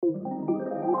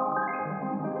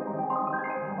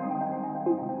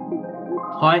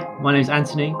Hi, my name is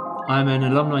Anthony. I'm an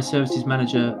Alumni Services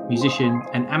Manager, musician,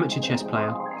 and amateur chess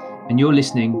player, and you're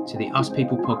listening to the Us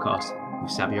People podcast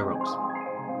with Savia Rocks.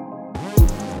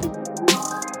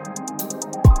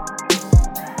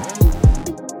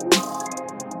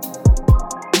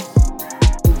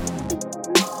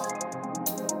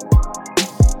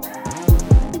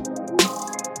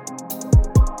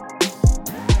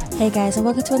 Hey guys, and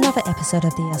welcome to another episode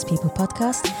of the Us People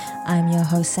podcast. I'm your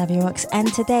host, Savia Rocks,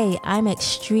 and today I'm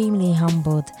extremely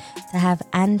humbled to have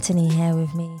Anthony here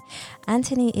with me.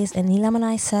 Anthony is an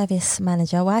Alumni Service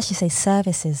Manager, well, I should say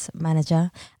Services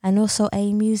Manager, and also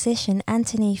a musician.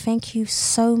 Anthony, thank you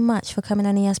so much for coming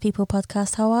on the Us People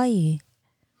podcast. How are you?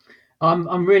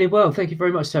 I'm really well. Thank you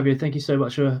very much, Savia. Thank you so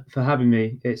much for having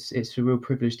me. It's a real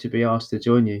privilege to be asked to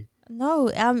join you.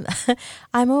 No,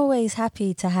 I'm always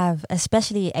happy to have,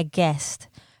 especially a guest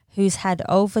who's had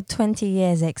over 20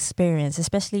 years experience,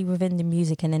 especially within the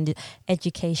music and in the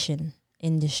education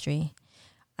industry.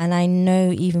 And I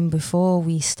know even before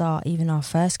we start, even our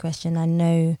first question, I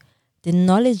know the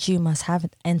knowledge you must have,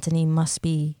 Anthony, must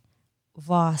be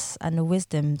vast, and the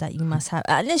wisdom that you must have.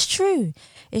 And it's true.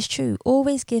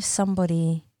 Always give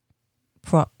somebody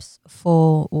props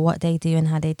for what they do and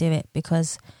how they do it,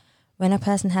 because when a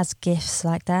person has gifts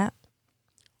like that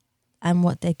and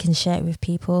what they can share it with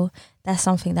people, that's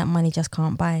something that money just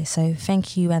can't buy. So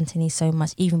thank you, Anthony, so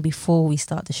much, even before we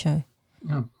start the show.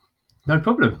 Oh, no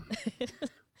problem.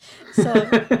 So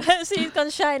he's gone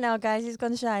shy now, guys. He's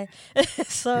gone shy.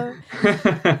 so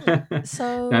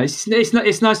No,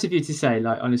 it's nice of you to say.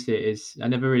 Like, honestly, it is. I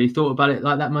never really thought about it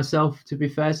like that myself, to be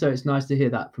fair. So it's nice to hear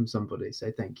that from somebody.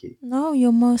 So thank you. No,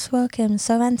 you're most welcome.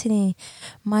 So Anthony,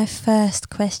 my first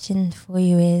question for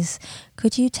you is,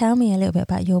 could you tell me a little bit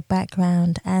about your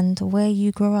background and where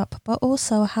you grew up, but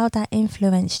also how that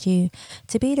influenced you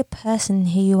to be the person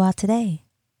who you are today?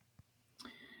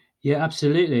 Yeah,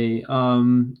 absolutely.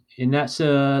 And that's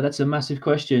a massive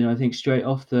question. I think straight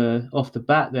off the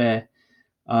bat there.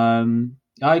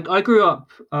 I grew up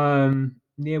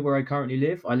near where I currently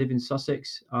live. I live in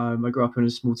Sussex. I grew up in a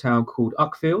small town called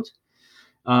Uckfield.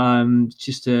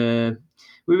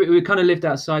 We kind of lived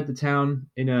outside the town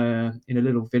in a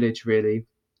little village, really.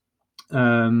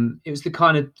 It was the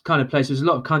kind of place. There was a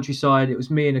lot of countryside. It was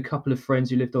me and a couple of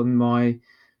friends who lived on my.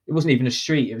 It wasn't even a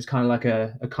street. It was kind of like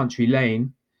a country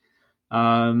lane.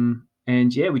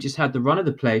 And yeah, we just had the run of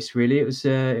the place. Really, it was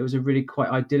a really quite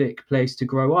idyllic place to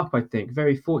grow up. I think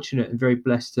very fortunate and very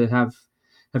blessed to have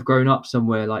grown up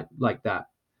somewhere like that.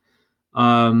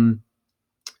 And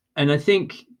I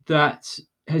think that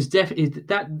has definitely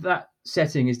that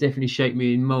setting has definitely shaped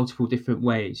me in multiple different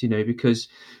ways. You know, because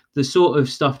the sort of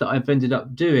stuff that I've ended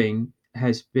up doing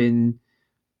has been,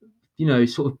 you know,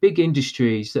 sort of big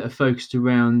industries that are focused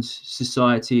around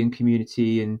society and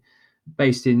community and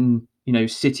based in, you know,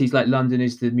 cities like London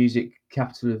is the music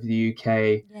capital of the UK.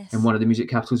 Yes. And one of the music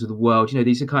capitals of the world. You know,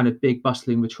 these are kind of big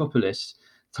bustling metropolis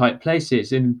type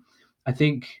places. And I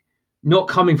think not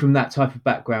coming from that type of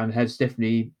background has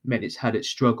definitely meant it's had its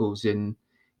struggles in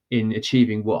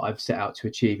achieving what I've set out to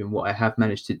achieve and what I have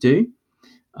managed to do.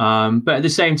 But at the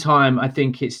same time, I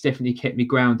think it's definitely kept me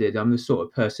grounded. I'm the sort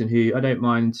of person who I don't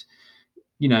mind,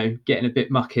 you know, getting a bit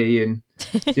mucky and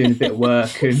doing a bit of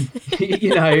work and,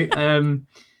 you know,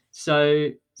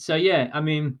 so yeah, I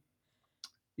mean,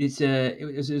 it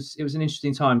was an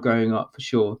interesting time growing up for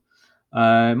sure.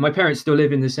 My parents still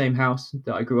live in the same house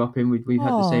that I grew up in. We've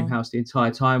had the same house the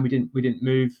entire time. We didn't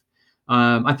move.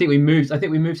 I think we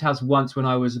moved house once when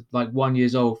I was like 1 year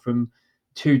old. From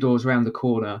 2 doors around the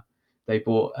corner, they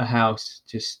bought a house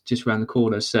just around the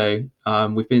corner. So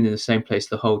we've been in the same place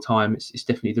the whole time. It's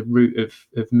definitely the root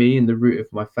of me and the root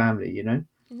of my family, you know.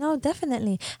 No,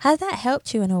 definitely. Has that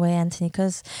helped you in a way, Anthony?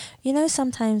 Because, you know,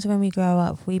 sometimes when we grow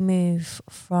up, we move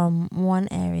from one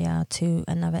area to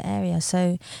another area.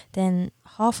 So then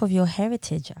half of your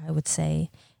heritage, I would say,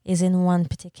 is in one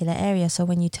particular area. So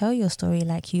when you tell your story,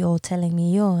 like you're telling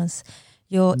me yours,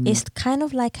 it's kind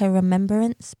of like a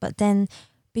remembrance. But then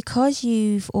because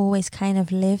you've always kind of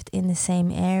lived in the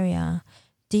same area,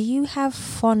 do you have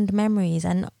fond memories?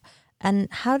 And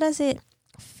how does it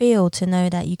feel to know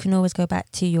that you can always go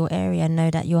back to your area and know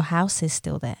that your house is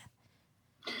still there?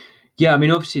 Yeah, I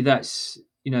mean, obviously that's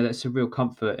a real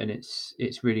comfort, and it's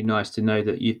really nice to know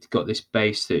that you've got this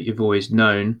base that you've always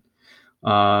known,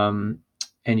 and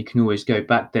you can always go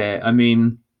back there. I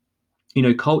mean, you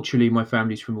know, culturally, my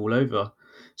family's from all over,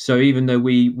 so even though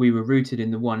we were rooted in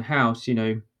the one house, you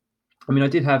know, I mean, I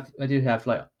did have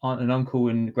like aunt and uncle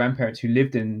and grandparents who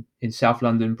lived in South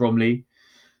London, Bromley,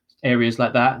 areas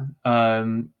like that,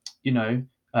 you know,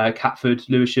 Catford,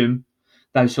 Lewisham,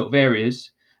 those sort of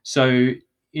areas. So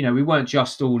we weren't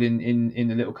just all in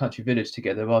the little country village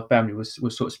together. Our family was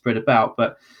sort of spread about.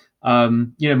 But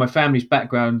my family's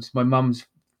background, my mum's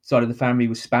side of the family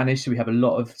was Spanish, so we have a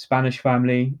lot of Spanish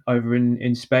family over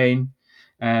in Spain,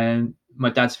 and my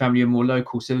dad's family are more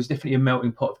local. So there's definitely a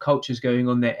melting pot of cultures going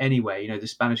on there anyway. The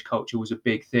Spanish culture was a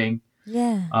big thing,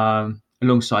 Yeah.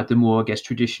 alongside the more, I guess,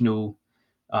 traditional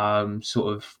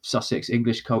sort of Sussex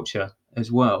English culture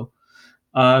as well.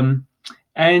 And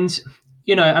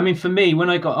I mean, for me, when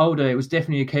I got older, it was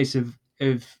definitely a case of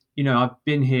I've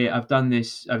been here, I've done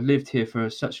this, I've lived here for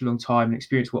such a long time and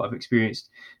experienced what I've experienced.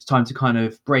 It's time to kind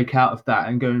of break out of that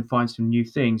and go and find some new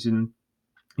things. And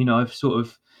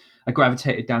I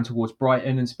gravitated down towards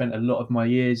Brighton and spent a lot of my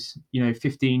years,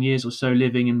 15 years or so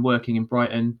living and working in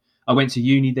Brighton. I went to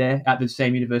uni there at the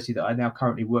same university that I now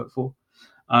currently work for.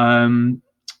 And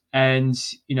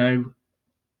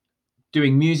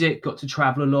doing music, got to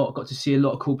travel a lot, got to see a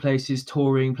lot of cool places,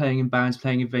 touring, playing in bands,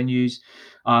 playing in venues.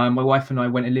 My wife and I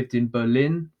went and lived in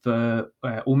Berlin for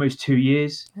almost 2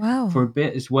 years. Wow. For a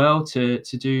bit as well to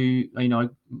do,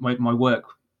 my work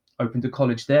opened a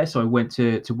college there, so I went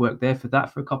to work there for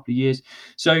a couple of years.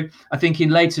 So I think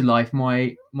in later life,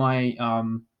 the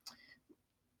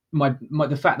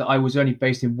fact that I was only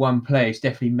based in one place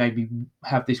definitely made me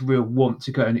have this real want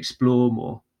to go and explore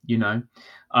more,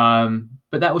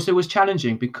 but that also was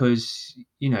challenging because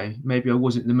maybe I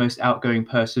wasn't the most outgoing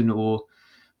person, or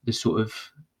the sort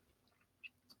of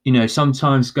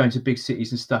sometimes going to big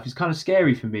cities and stuff is kind of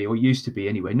scary for me, or used to be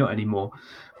anyway, not anymore.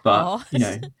 But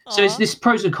so there's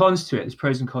pros and cons to it.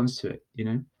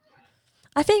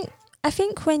 I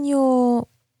think when you're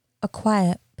a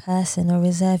quiet person or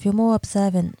reserved, you're more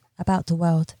observant about the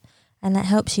world, and that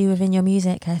helps you within your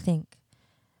music, I think.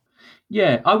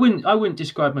 Yeah, I wouldn't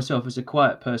describe myself as a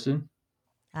quiet person.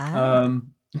 I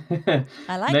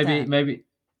like that. Maybe.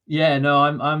 Yeah, no,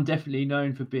 I'm definitely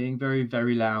known for being very,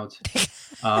 very loud.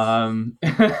 But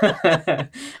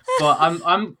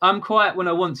I'm quiet when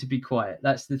I want to be quiet.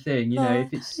 That's the thing,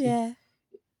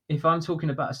 if I'm talking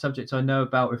about a subject I know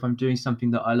about, or if I'm doing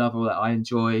something that I love or that I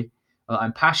enjoy, or that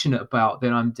I'm passionate about,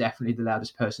 then I'm definitely the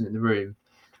loudest person in the room.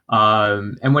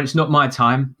 And when it's not my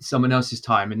time, it's someone else's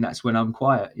time, and that's when I'm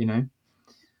quiet.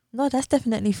 No, that's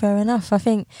definitely fair enough. I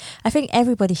think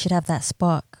everybody should have that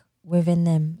spark within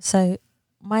them. So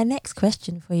my next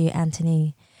question for you,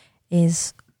 Anthony,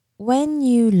 is when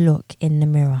you look in the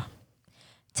mirror,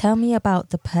 tell me about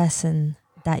the person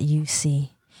that you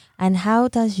see, and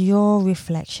what does your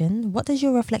reflection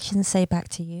say back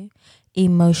to you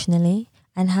emotionally,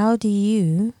 and how do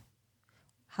you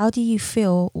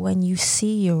feel when you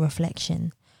see your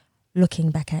reflection looking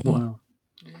back at you?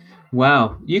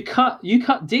 Wow. You cut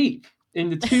deep in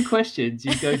the two questions.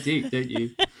 You go deep, don't you?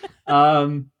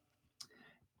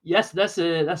 Yes, that's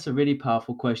a really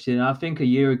powerful question. I think a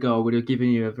year ago I would have given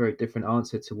you a very different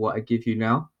answer to what I give you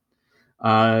now.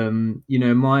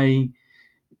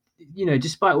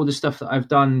 Despite all the stuff that I've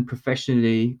done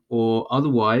professionally or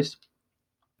otherwise,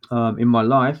 in my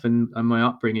life and my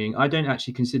upbringing, I don't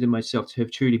actually consider myself to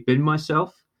have truly been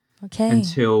myself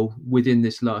until within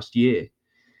this last year.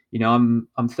 I'm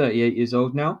 38 years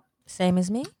old now. Same as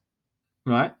me.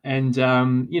 Right. And,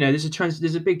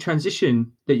 there's a big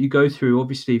transition that you go through,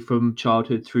 obviously, from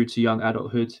childhood through to young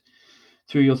adulthood,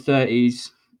 through your 30s.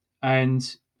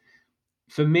 And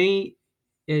for me,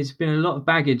 there's been a lot of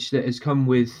baggage that has come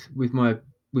with my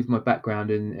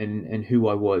background and who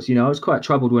I was. I was quite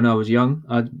troubled when I was young.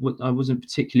 I wasn't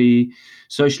particularly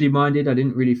socially minded. I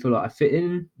didn't really feel like I fit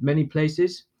in many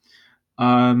places.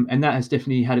 And that has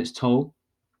definitely had its toll.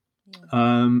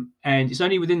 And it's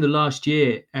only within the last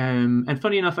year. And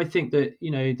funny enough, I think that,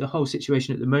 the whole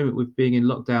situation at the moment with being in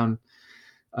lockdown,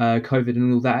 COVID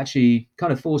and all that actually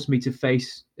kind of forced me to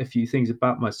face a few things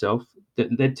about myself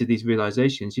that led to these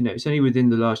realizations. It's only within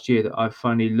the last year that I've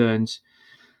finally learned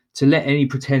to let any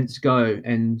pretense go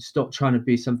and stop trying to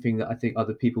be something that I think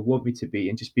other people want me to be,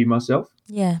 and just be myself.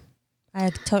 Yeah, I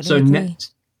totally agree.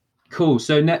 Cool.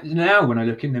 So now when I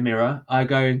look in the mirror, I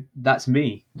go, that's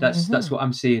me. That's what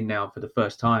I'm seeing now for the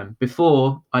first time.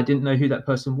 Before, I didn't know who that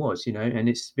person was, and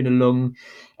it's been a long,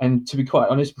 and to be quite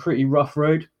honest, pretty rough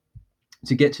road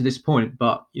to get to this point.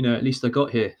 But, at least I got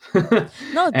here.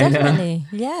 No, definitely.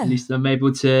 Yeah. At least I'm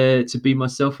able to be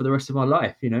myself for the rest of my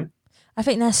life, I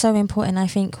think that's so important. I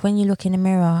think when you look in the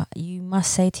mirror, you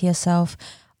must say to yourself,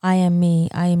 I am me.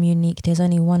 I am unique. There's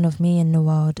only one of me in the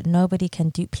world. Nobody can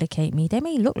duplicate me. They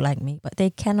may look like me, but they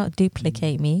cannot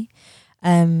duplicate me.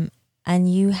 And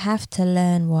you have to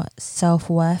learn what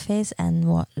self-worth is and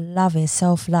what love is,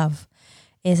 self-love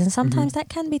is. And sometimes that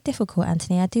can be difficult,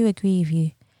 Anthony. I do agree with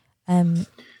you.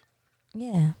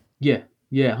 Yeah. Yeah.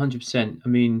 Yeah, 100%. I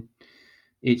mean,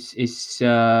 it's it's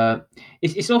uh,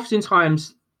 it's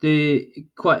oftentimes the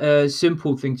quite a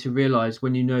simple thing to realize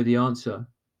when you know the answer,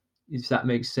 if that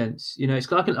makes sense.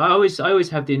 It's like I always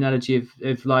have the analogy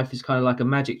of life is kind of like a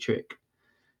magic trick.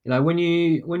 When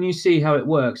you see how it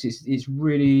works, it's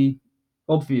really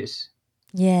obvious.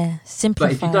 Yeah, But if you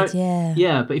simplified. don't, Yeah,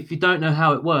 yeah, but if you don't know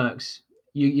how it works,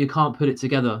 you can't put it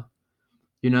together.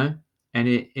 you know, and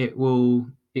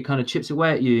it kind of chips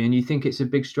away at you, and you think it's a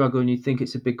big struggle, and you think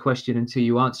it's a big question until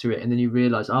you answer it, and then you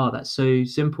realize, oh, that's so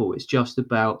simple. It's just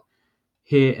about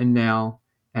here and now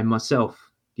and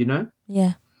myself. You know?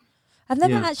 yeah. I've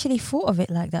never Yeah. actually thought of it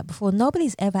like that before.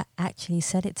 Nobody's ever actually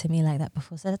said it to me like that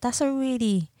before. So that's a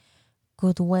really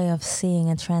good way of seeing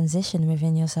a transition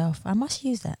within yourself. I must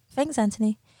use that. Thanks,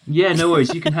 Anthony. Yeah. No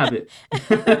worries. You can have it.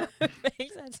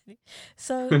 Thanks, Anthony.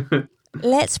 So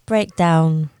let's break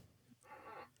down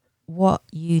what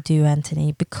you do,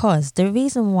 Anthony, because the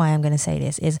reason why I'm going to say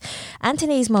this is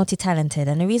Anthony is multi-talented,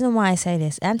 and the reason why I say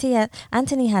this,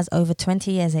 Anthony has over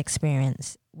 20 years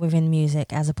experience within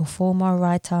music as a performer,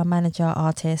 writer, manager,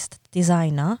 artist,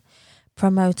 designer,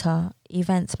 promoter,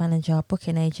 events manager,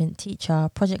 booking agent, teacher,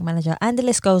 project manager, and the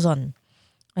list goes on.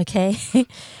 Okay.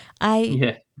 I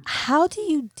Yeah. How do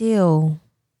you deal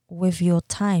with your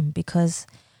time, because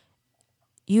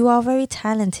you are very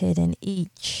talented in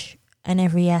each and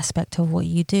every aspect of what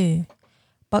you do.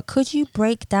 But could you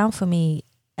break down for me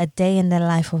a day in the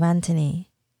life of Anthony?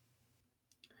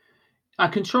 I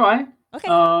can try. Okay.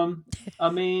 Um,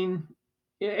 I mean,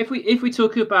 yeah, if we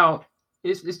talk about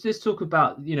let's just talk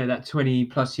about that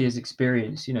 20+ years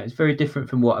experience. It's very different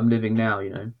from what I'm living now.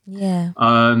 Yeah,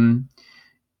 Um,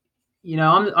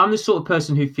 I'm the sort of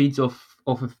person who feeds off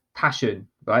of passion,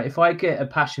 right? If I get a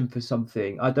passion for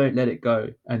something, I don't let it go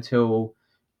until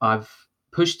I've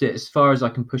pushed it as far as I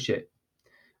can push it,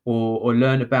 or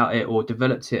learn about it, or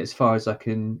developed it as far as I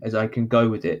can go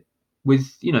with it,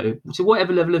 with to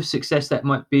whatever level of success that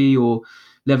might be, or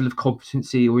level of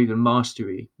competency, or even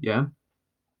mastery. Yeah.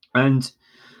 And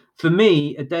for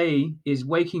me, a day is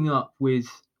waking up with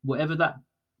whatever that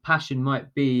passion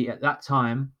might be at that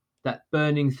time, that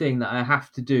burning thing that I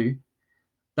have to do,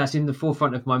 that's in the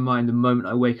forefront of my mind the moment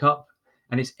I wake up,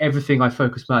 and it's everything I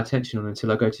focus my attention on until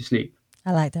I go to sleep.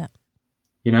 I like that.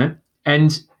 You know,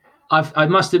 and I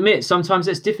must admit, sometimes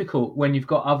it's difficult when you've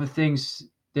got other things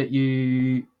that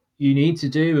you need to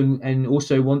do, and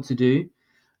also want to do.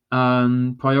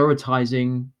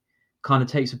 Prioritizing kind of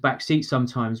takes a back seat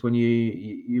sometimes when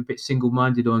you're a bit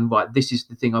single-minded on, right, this is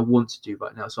the thing I want to do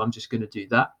right now, so I'm just going to do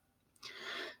that.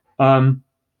 Um,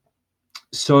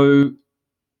 so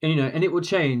and it will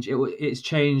change. It's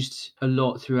changed a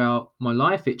lot throughout my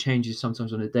life. It changes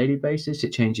sometimes on a daily basis. It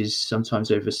changes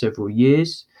sometimes over several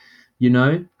years. You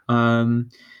know,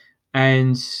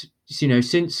 and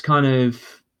since kind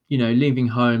of leaving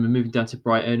home and moving down to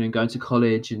Brighton and going to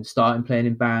college and starting playing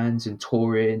in bands and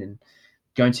touring and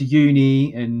going to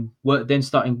uni and work, then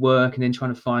starting work, and then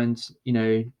trying to find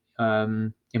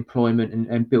employment,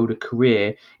 and build a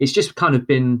career. It's just kind of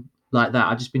been like that.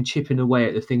 I've just been chipping away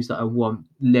at the things that I want,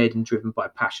 led and driven by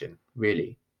passion,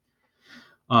 really.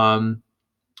 um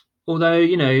Although,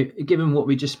 given what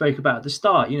we just spoke about at the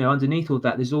start, underneath all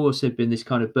that, there's also been this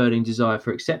kind of burning desire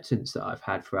for acceptance that I've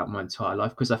had throughout my entire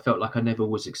life, because I felt like I never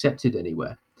was accepted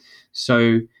anywhere.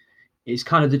 So it's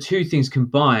kind of the two things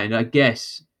combined, I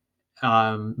guess,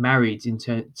 married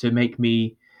into to make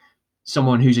me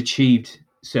someone who's achieved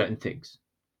certain things,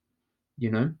 you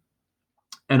know.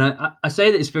 And I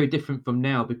say that it's very different from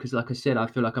now, because, like I said, I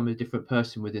feel like I'm a different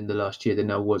person within the last year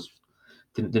than I was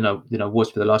for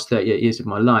the last 38 years of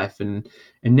my life. And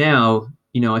now,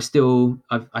 I still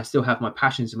have my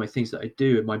passions and my things that I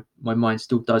do, and my mind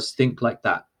still does think like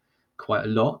that quite a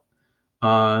lot.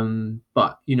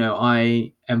 But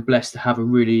I am blessed to have a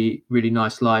really, really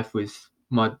nice life with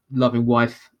my loving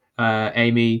wife,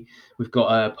 Amy. We've got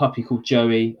a puppy called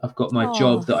Joey. I've got my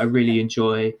job Oh, that I really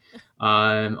enjoy.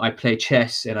 I play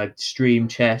chess and I stream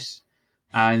chess,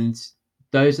 and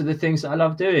those are the things that I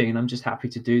love doing, and I'm just happy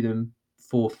to do them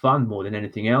for fun more than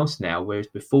anything else now. Whereas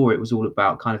before, it was all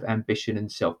about kind of ambition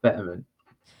and self betterment.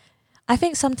 I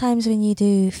think sometimes when you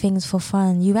do things for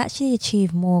fun, you actually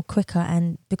achieve more quicker,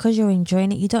 and because you're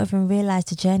enjoying it, you don't even realize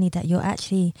the journey that you're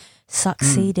actually Mm.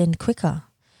 succeeding quicker.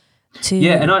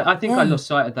 Yeah, and To I think I yeah, lost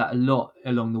sight of that a lot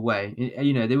along the way.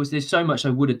 There's so much I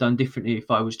would have done differently if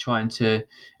I was trying to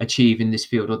achieve in this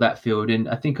field or that field. And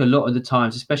I think a lot of the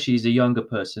times, especially as a younger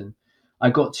person, I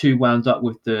got too wound up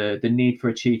with the need for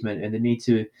achievement and the need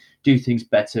to do things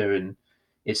better, and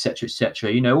etc.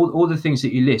 etc. All the things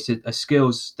that you list are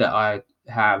skills that I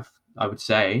have, I would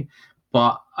say,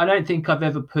 But I don't think I've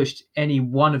ever pushed any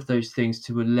one of those things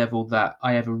to a level that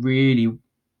I ever really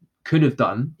could have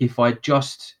done if I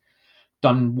just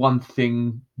done one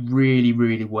thing really,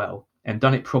 really well and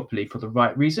done it properly for the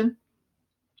right reason.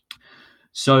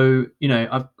 So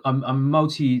I'm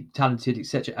multi-talented,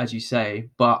 etc., as you say,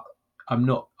 but I'm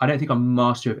not. I don't think I'm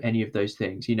master of any of those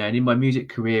things. And in my music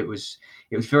career, it was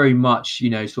very much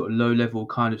sort of low-level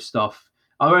kind of stuff.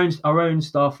 Our own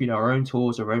stuff, our own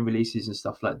tours, our own releases and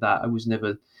stuff like that. I was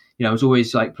never, I was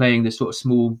always like playing the sort of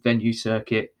small venue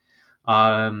circuit,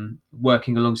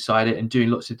 working alongside it and doing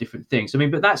lots of different things. I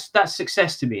mean, but that's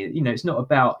success to me. It's not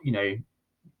about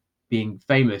being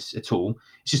famous at all.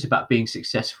 It's just about being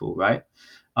successful, right?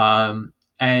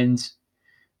 And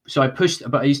so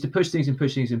I used to push things and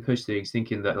push things and push things,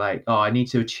 thinking that like, oh, I need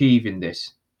to achieve in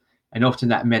this. And often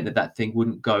that meant that thing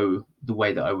wouldn't go the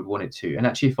way that I would want it to. And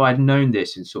actually, if I had known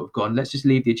this and sort of gone, let's just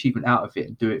leave the achievement out of it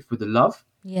and do it for the love,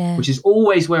 Yeah. which is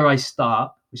always where I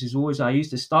start, which is always, I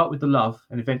used to start with the love,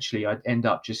 and eventually I'd end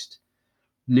up just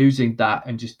losing that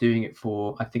and just doing it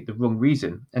for, I think, the wrong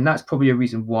reason. And that's probably a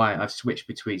reason why I've switched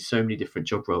between so many different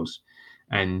job roles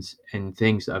and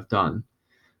things that I've done.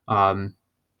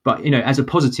 But as a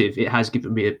positive, it has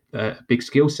given me a big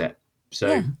skill set.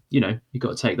 So Yeah. you've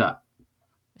got to take that.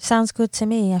 Sounds good to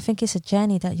me. I think it's a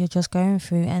journey that you're just going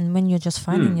through, and when you're just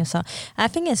finding yourself, I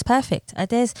think it's perfect.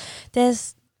 There's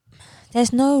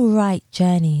no right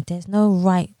journey. There's no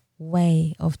right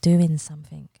way of doing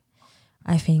something.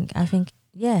 I think,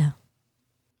 yeah.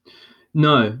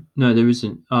 No, there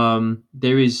isn't.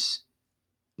 There is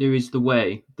the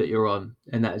way that you're on,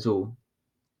 and that is all.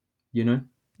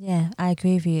 Yeah, I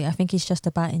agree with you. I think it's just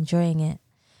about enjoying it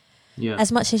Yeah.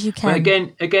 as much as you can. But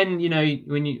again,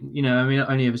 when I mean,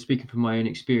 only ever speaking from my own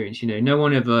experience, no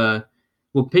one ever.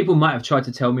 Well, people might have tried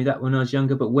to tell me that when I was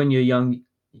younger, but when you're young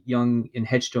and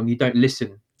headstrong, you don't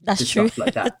listen That's to true. stuff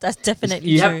like that. That's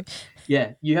definitely true.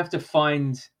 You have to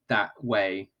find that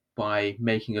way by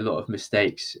making a lot of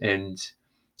mistakes and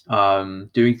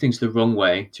doing things the wrong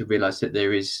way to realize that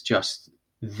there is just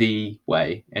the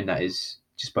way, and that is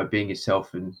just by being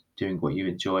yourself and doing what you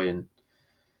enjoy and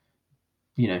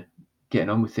getting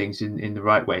on with things in the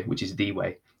right way, which is the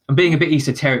way. I'm being a bit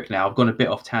esoteric now. I've gone a bit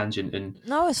off tangent and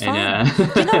no, it's fine. Do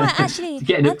you know what? Actually,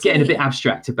 getting a bit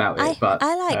abstract about it. But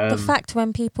I like the fact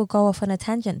when people go off on a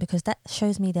tangent, because that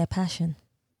shows me their passion.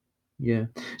 Yeah.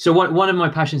 So one of my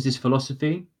passions is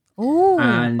philosophy.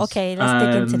 Oh, okay. Let's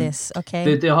dig into this.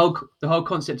 Okay. The whole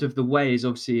concept of the way is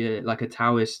obviously like a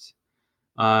Taoist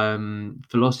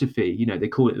philosophy. They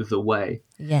call it the way.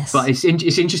 Yes. But it's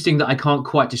interesting that I can't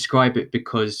quite describe it,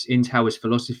 because in Taoist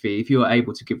philosophy, if you are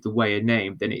able to give the way a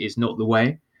name, then it is not the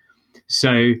way.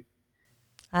 So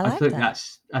I think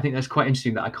that's quite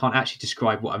interesting that I can't actually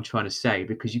describe what I'm trying to say,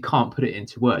 because you can't put it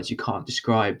into words. You can't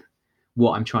describe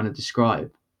what I'm trying to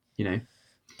describe.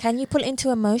 Can you put it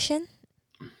into emotion?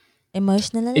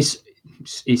 Emotionally?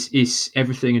 It's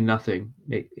everything and nothing.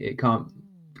 It can't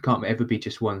ever be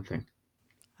just one thing.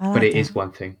 But it is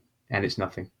one thing, and it's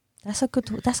nothing. That's a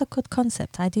good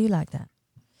concept. I do like that.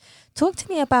 Talk to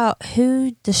me about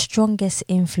who the strongest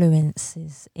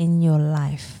influences in your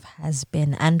life has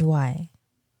been and why.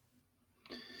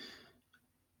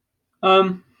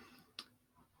 I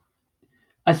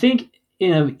think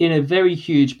in a very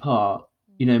huge part,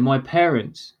 my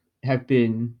parents have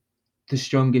been the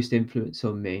strongest influence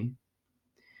on me,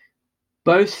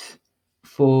 both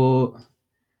for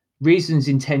reasons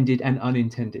intended and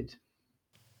unintended.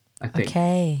 I think.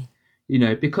 Okay.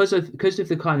 Because of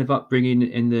the kind of upbringing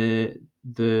and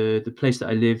the place that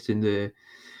I lived, and the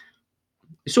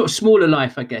sort of smaller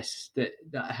life, I guess, that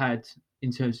I had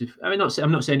in terms of. I mean,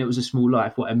 I'm not saying it was a small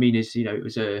life. What I mean is, it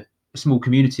was a small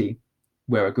community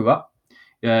where I grew up.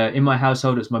 In my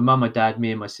household, it was my mum, my dad,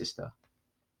 me, and my sister.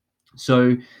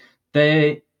 So,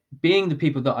 they, being the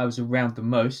people that I was around the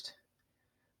most,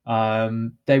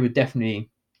 they were definitely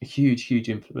a huge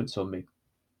influence on me.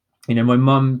 My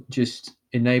mum just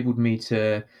enabled me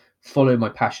to follow my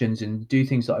passions and do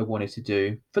things that I wanted to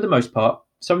do. For the most part,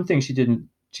 some things she didn't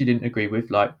agree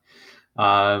with, like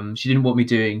she didn't want me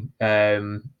doing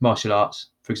martial arts,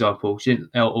 for example. She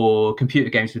didn't, or computer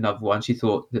games, with another one. She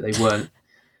thought that they weren't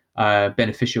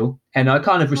beneficial, and I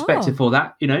kind of respect her for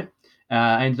that.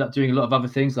 I ended up doing a lot of other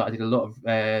things. Like I did a lot of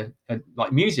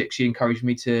like music. She encouraged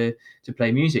me to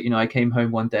play music. I came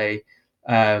home one day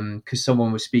because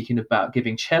someone was speaking about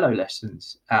giving cello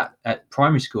lessons at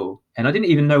primary school, and I didn't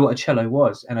even know what a cello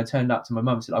was. And I turned up to my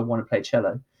mum and said, I want to play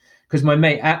cello, because my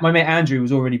mate Andrew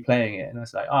was already playing it, and I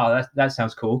was like, oh, that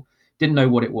sounds cool. Didn't know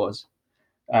what it was.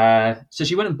 So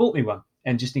she went and bought me one,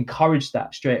 and just encouraged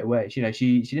that straight away.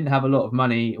 She didn't have a lot of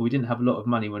money, or we didn't have a lot of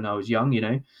money when I was young,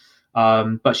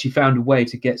 but she found a way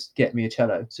to get me a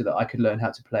cello so that I could learn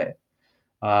how to play it.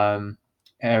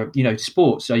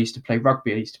 Sports. I used to play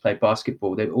rugby. I used to play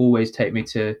basketball. They'd always take me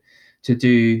to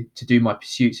do my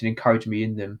pursuits and encourage me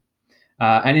in them.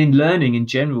 And in learning in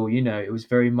general, it was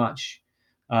very much,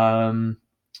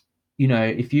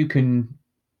 if you can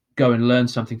go and learn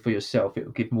something for yourself, it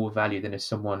will give more value than if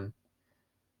someone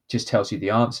just tells you the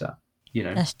answer.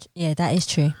 That is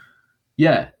true.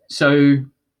 Yeah. So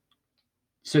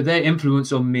their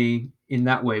influence on me in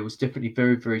that way was definitely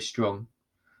very, very strong.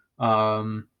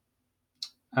 Um,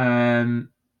 um,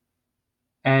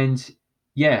 and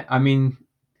yeah, I mean,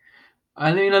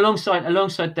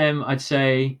 alongside them, I'd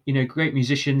say, great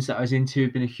musicians that I was into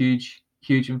have been a huge,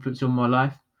 huge influence on my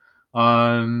life.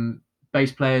 Um,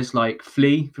 Bass players like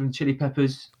Flea from Chili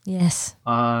Peppers, Yes.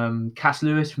 Cass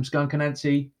Lewis from Skunk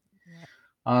Anansie,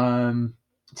 Yeah.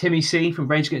 Timmy C from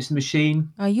Rage Against the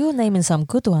Machine. Oh, you're naming some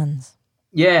good ones.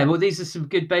 Yeah, well, these are some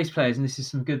good bass players, and this is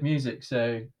some good music.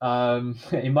 So,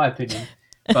 in my opinion,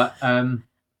 but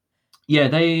yeah,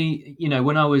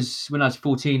 when I was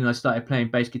 14 and I started playing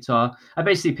bass guitar, I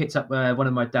basically picked up one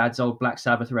of my dad's old Black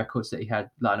Sabbath records that he had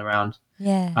lying around.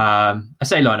 Yeah. I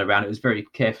say lying around; it was very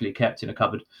carefully kept in a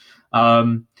cupboard.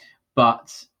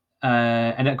 But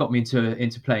and that got me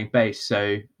into playing bass.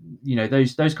 So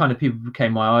those kind of people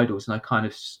became my idols, and I kind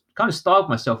of styled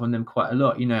myself on them quite a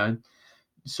lot. And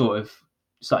sort of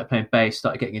started playing bass,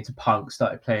 started getting into punk,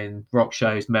 started playing rock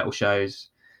shows, metal shows,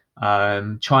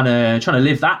 trying to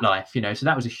live that life. So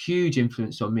that was a huge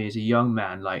influence on me as a young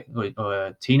man, like or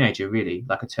a teenager, really,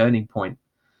 like a turning point.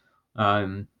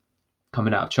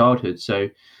 Coming out of childhood. So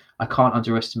I can't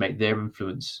underestimate their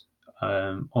influence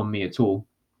on me at all.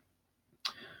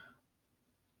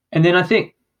 And then I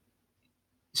think,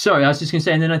 sorry, I was just going to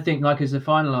say, and then I think, like, as a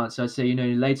final answer, I'd say,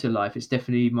 in later life, it's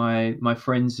definitely my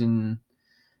friends and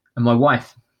my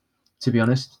wife, to be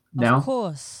honest. Of Now,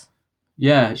 course.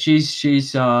 yeah, she's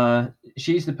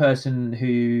the person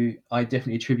who I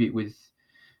definitely attribute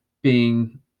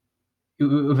being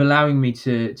with allowing me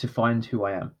to find who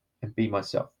I am and be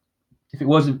myself. If it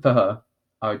wasn't for her,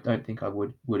 I don't think I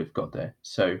would have got there.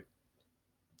 So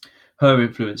her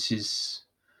influence is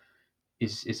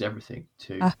everything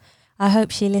too. I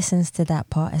hope she listens to that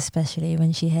part, especially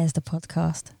when she hears the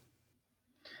podcast.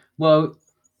 Well,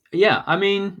 yeah, I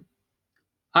mean,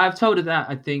 I've told her that,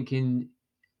 I think,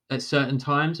 at certain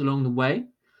times along the way.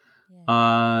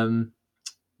 Yeah.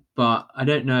 But I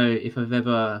don't know if I've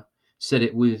ever said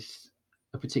it with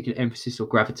a particular emphasis or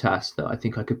gravitas that I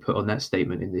think I could put on that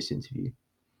statement in this interview.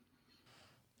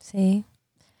 See,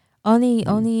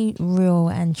 only real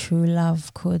and true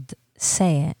love could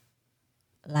say it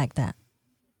like that.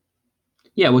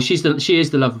 Yeah, well, she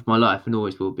is the love of my life and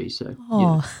always will be. So,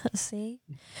 Oh, see,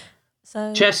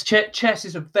 so Chess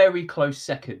is a very close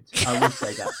second. I will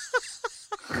say that.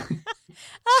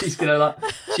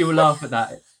 She will laugh at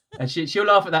that, and she'll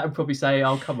laugh at that and probably say,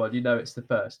 "Oh, come on, it's the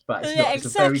first," but it's yeah, not.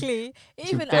 exactly.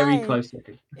 It's a very close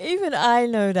second. Even I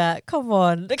know that. Come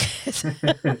on.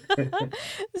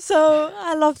 So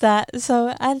I love that. So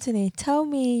Anthony, tell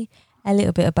me a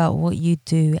little bit about what you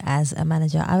do as a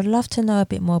manager. I would love to know a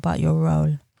bit more about your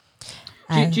role.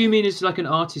 Do you mean it's like an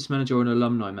artist manager or an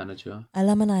alumni manager?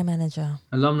 Alumni manager.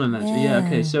 Alumni manager. Yeah.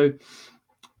 Okay. So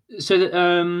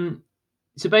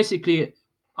basically,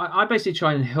 I basically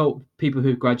try and help people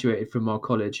who've graduated from our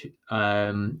college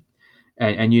and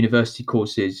university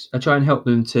courses. I try and help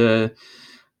them to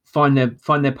find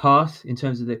their path in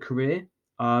terms of their career.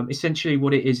 Essentially,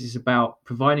 what it is about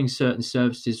providing certain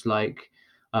services like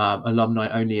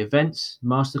alumni-only events,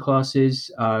 masterclasses,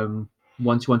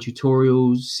 one-to-one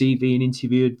tutorials, CV and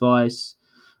interview advice,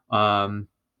 and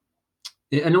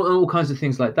all kinds of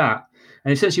things like that.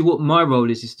 And essentially, what my role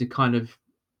is to kind of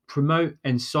promote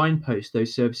and signpost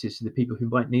those services to the people who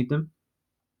might need them.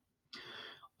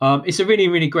 It's a really,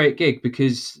 really great gig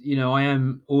because I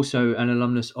am also an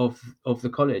alumnus of the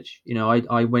college.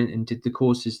 I went and did the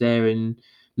courses there and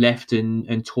left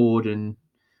and toured and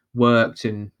worked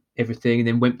and everything, and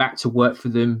then went back to work for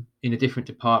them in a different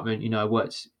department. I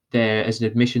worked there as an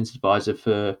admissions advisor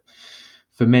for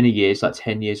many years, like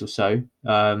 10 years or so,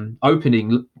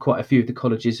 opening quite a few of the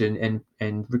colleges and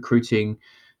recruiting,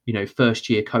 first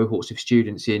year cohorts of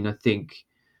students in, I think,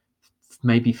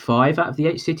 maybe 5 out of the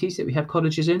 8 cities that we have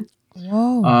colleges in.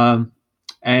 Whoa.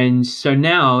 And so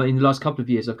now, in the last couple of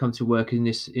years, I've come to work in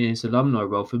this alumni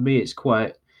role. For me, it's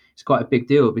quite a big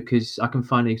deal because I can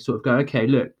finally sort of go, okay,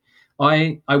 look,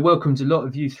 I welcomed a lot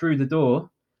of you through the door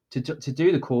to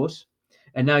do the course,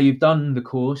 and now you've done the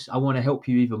course. I want to help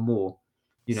you even more.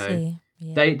 See.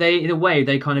 Yeah. They in a way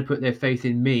they kind of put their faith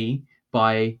in me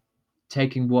by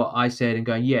taking what I said and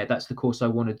going, yeah, that's the course I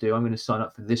want to do. I'm going to sign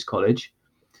up for this college,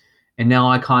 and now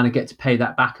I kind of get to pay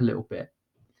that back a little bit,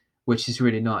 which is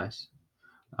really nice.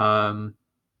 Um,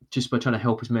 just by trying to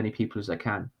help as many people as I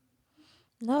can.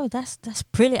 No, that's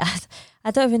brilliant.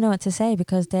 I don't even know what to say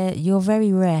because you're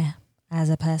very rare as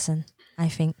a person, I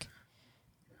think.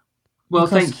 Well,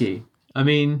 Because thank you. I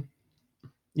mean,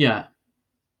 yeah,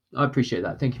 I appreciate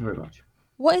that. Thank you very much.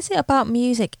 what is it about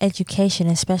music education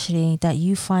especially that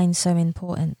you find so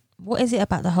important? What is it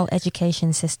about the whole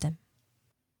education system?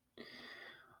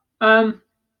 Um,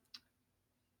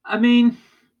 I mean,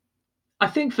 I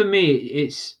think for me,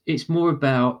 it's more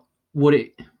about what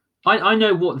it. I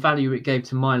know what value it gave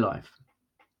to my life.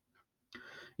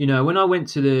 When I went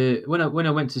to the when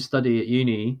I went to study at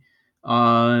uni,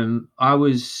 I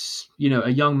was a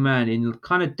young man in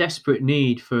kind of desperate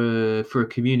need for a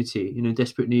community.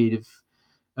 Desperate need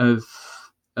of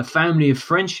a family of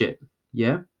friendship.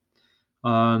 Yeah.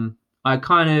 I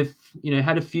kind of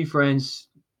had a few friends,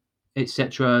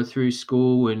 etc., through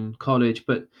school and college,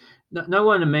 but no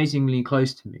one amazingly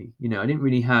close to me. I didn't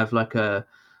really have like a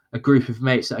group of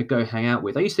mates that I go hang out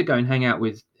with. I used to go and hang out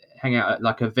at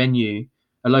like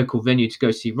a local venue to go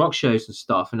see rock shows and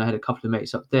stuff, and I had a couple of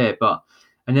mates up there, but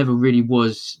I never really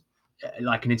was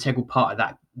like an integral part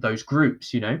of those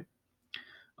groups.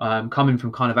 Coming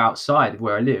from kind of outside of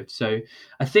where I lived. So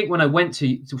I think when I went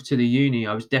to the uni,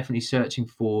 I was definitely searching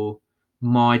for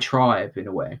my tribe in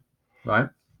a way, right?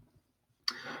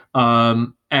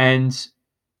 And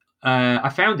I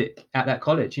found it at that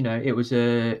college. It was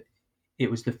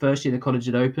the first year the college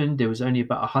had opened. There was only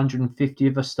about 150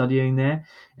 of us studying there,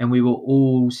 and we were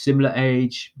all similar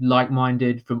age,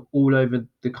 like-minded, from all over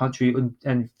the country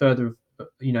and further,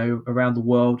 around the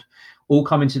world, all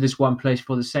coming to this one place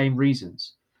for the same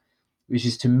reasons, which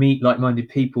is to meet like-minded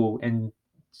people and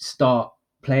start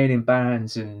playing in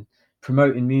bands and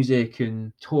promoting music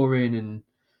and touring and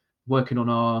working on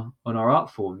our art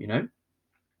form.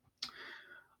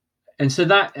 And so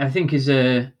that I think is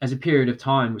as a period of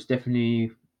time was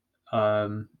definitely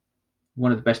um,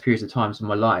 one of the best periods of times in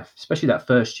my life, especially that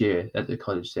first year at the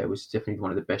college. There was definitely one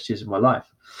of the best years of my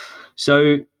life.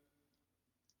 So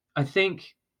I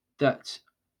think that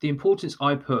the importance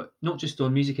I put not just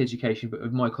on music education but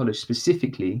of my college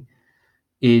specifically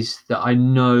is that I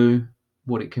know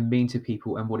what it can mean to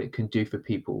people and what it can do for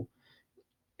people.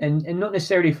 And not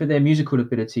necessarily for their musical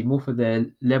ability, more for their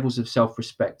levels of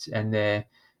self-respect and their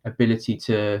ability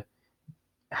to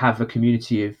have a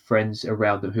community of friends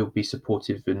around them who'll be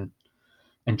supportive and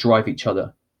drive each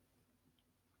other.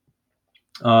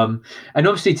 And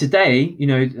obviously today,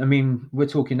 I mean, we're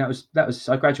talking that was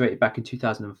I graduated back in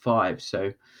 2005,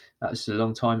 so that's a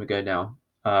long time ago now.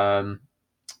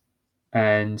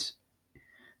 And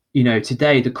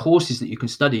today the courses that you can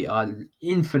study are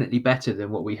infinitely better than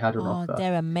what we had on Oh, offer.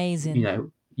 they're amazing.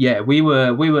 Yeah, we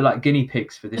were like guinea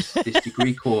pigs for this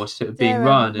degree course that are being They're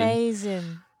run, and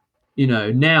amazing.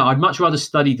 now I'd much rather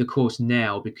study the course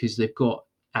now because they've got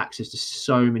access to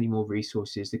so many more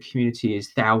resources. The community is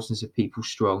thousands of people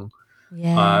strong.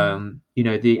 Yeah.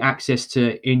 The access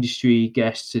to industry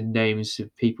guests and names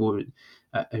of people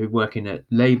who work in at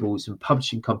labels and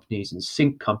publishing companies and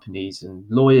sync companies and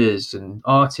lawyers and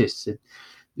artists.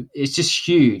 It's just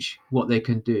huge what they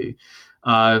can do.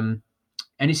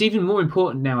 And it's even more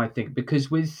important now, I think, because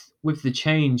with the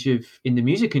change of in the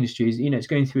music industry, it's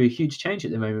going through a huge change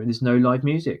at the moment. There's no live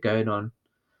music going on,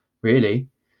 really.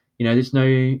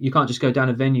 You can't just go down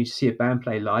a venue to see a band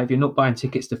play live. You're not buying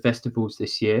tickets to festivals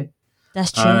this year.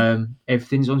 That's true.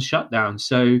 Everything's on shutdown.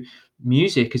 So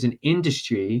music as an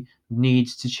industry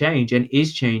needs to change and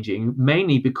is changing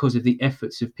mainly because of the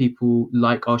efforts of people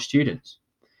like our students,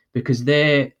 because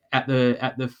they're at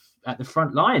the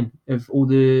front line of all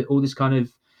this kind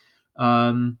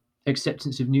of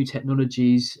acceptance of new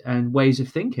technologies and ways of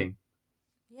thinking.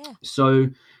 Yeah. So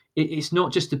it's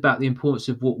not just about the importance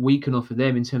of what we can offer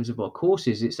them in terms of our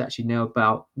courses. It's actually now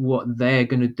about what they're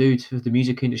going to do to the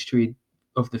music industry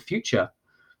of the future,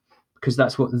 because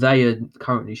that's what they are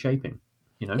currently shaping.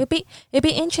 You know. It'd be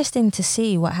interesting to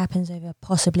see what happens over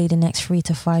possibly the next 3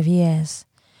 to 5 years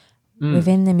Mm.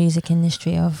 within the music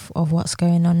industry of what's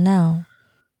going on now.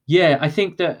 Yeah, I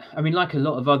think that, I mean, like a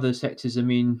lot of other sectors, I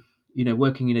mean,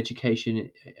 working in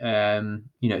education,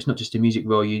 it's not just a music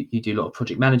role. You do a lot of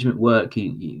project management work. I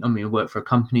mean, you work for a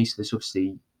company, so there's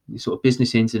obviously sort of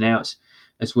business ins and outs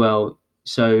as well.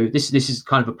 So this is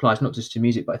kind of applies not just to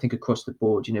music, but I think across the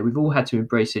board. We've all had to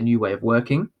embrace a new way of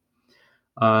working.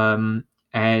 And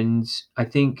I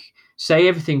think, say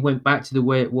everything went back to the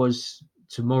way it was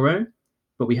tomorrow,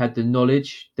 but we had the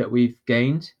knowledge that we've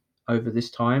gained over this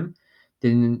time,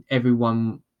 then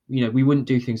everyone, we wouldn't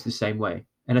do things the same way.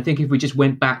 And I think if we just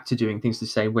went back to doing things the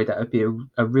same way, that would be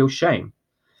a real shame.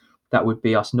 That would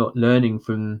be us not learning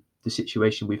from the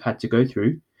situation we've had to go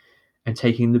through and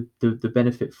taking the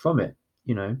benefit from it.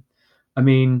 I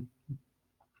mean,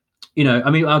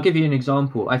 I'll give you an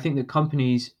example. I think that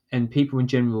companies and people in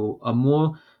general are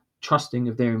more trusting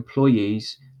of their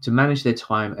employees to manage their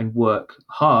time and work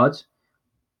hard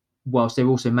whilst they're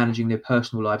also managing their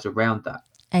personal lives around that.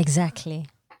 Exactly.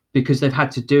 Because they've had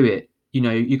to do it.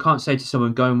 You can't say to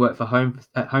someone, go and work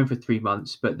at home for 3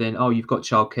 months, but then, you've got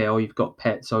childcare, or you've got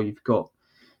pets, or you've got,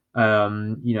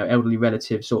 elderly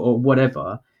relatives, or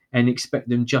whatever, and expect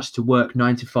them just to work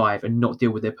 9 to 5 and not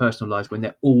deal with their personal lives when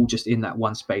they're all just in that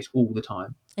one space all the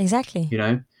time. Exactly.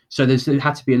 So there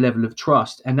had to be a level of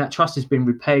trust, and that trust has been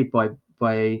repaid by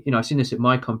I've seen this at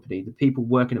my company. The people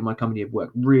working at my company have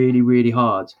worked really, really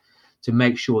hard to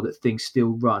make sure that things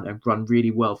still run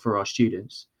really well for our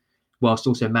students, whilst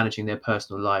also managing their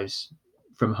personal lives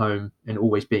from home and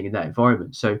always being in that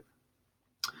environment. So,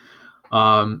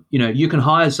 you can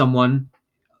hire someone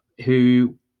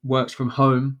who works from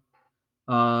home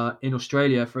in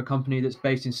Australia for a company that's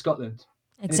based in Scotland.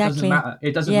 Exactly. And it doesn't matter.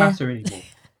 It doesn't matter anymore,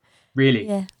 really.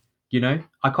 Yeah.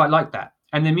 I quite like that.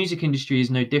 And the music industry is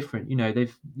no different.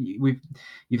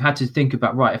 You've had to think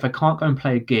about, right, if I can't go and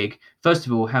play a gig, first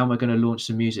of all, how am I going to launch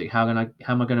some music? How am I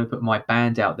going to put my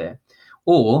band out there?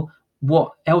 Or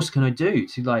what else can I do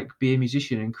to be a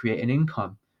musician and create an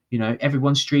income?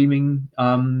 Everyone's streaming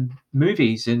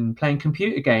movies and playing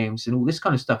computer games and all this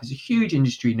kind of stuff. It's a huge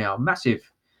industry now, massive,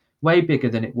 way bigger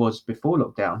than it was before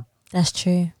lockdown. That's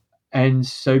true. And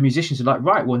so musicians are like,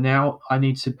 right, well, now I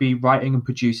need to be writing and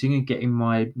producing and getting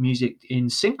my music in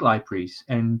sync libraries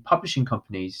and publishing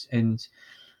companies, and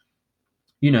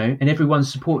and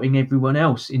everyone's supporting everyone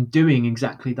else in doing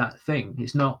exactly that thing.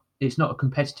 It's not a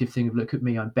competitive thing of, look at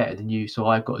me, I'm better than you, so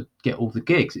I've got to get all the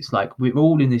gigs. It's like, we're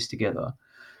all in this together,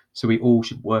 so we all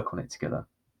should work on it together.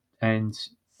 And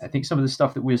I think some of the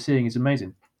stuff that we're seeing is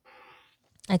amazing.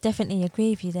 I definitely agree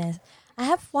with you there. I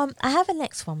have a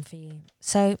next one for you.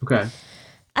 So, okay,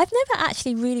 I've never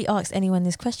actually really asked anyone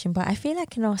this question, but I feel I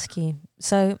can ask you.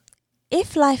 So,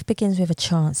 if life begins with a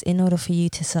chance in order for you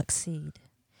to succeed,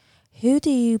 who do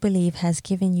you believe has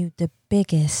given you the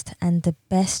biggest and the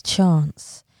best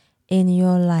chance in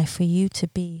your life for you to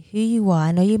be who you are?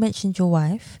 I know you mentioned your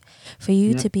wife. For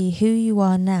you to be who you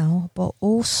are now, but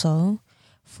also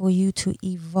for you to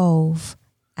evolve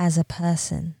as a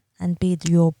person and be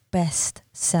your best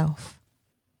self.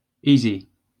 Easy.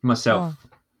 Myself. Oh,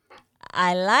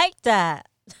 I like that.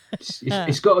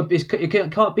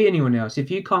 It can't be anyone else. If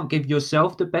you can't give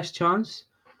yourself the best chance,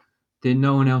 then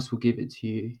no one else will give it to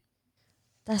you.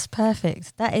 That's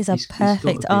perfect. That is a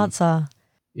perfect answer.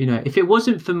 If it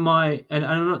wasn't for my, and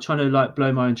I'm not trying to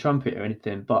blow my own trumpet or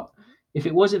anything, but if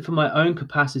it wasn't for my own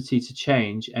capacity to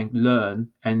change and learn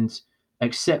and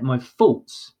accept my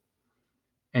faults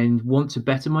and want to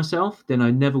better myself, then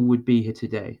I never would be here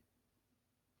today.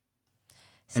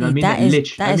 See, and I mean that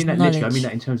literally. I mean that literally. I mean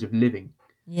that in terms of living.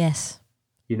 Yes.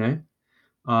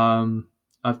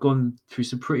 I've gone through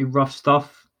some pretty rough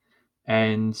stuff,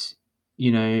 and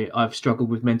I've struggled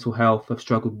with mental health. I've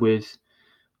struggled with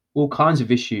all kinds of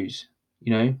issues.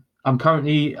 I'm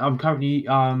currently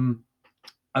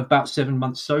about 7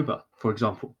 months sober, for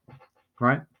example,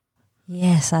 right?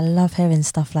 Yes, I love hearing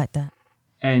stuff like that.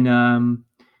 And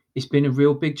it's been a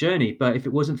real big journey. But if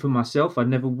it wasn't for myself, I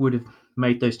never would have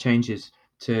made those changes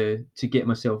to get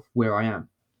myself where I am.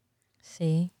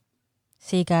 See,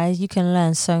 guys, you can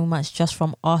learn so much just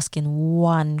from asking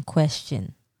one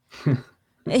question.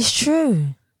 It's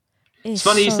true. It's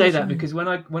funny you say that, because when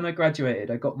I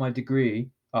graduated, I got my degree.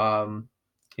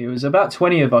 It was about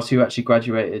 20 of us who actually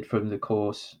graduated from the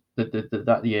course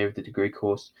that year of the degree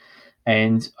course,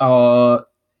 and the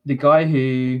guy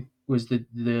who was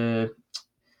the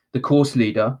course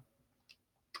leader,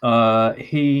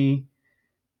 his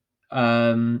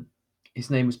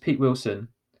name was Pete Wilson,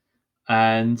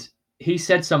 and he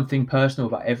said something personal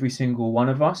about every single one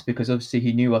of us, because obviously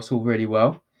he knew us all really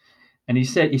well. And he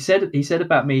said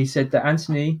about me, he said that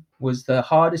Anthony was the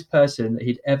hardest person that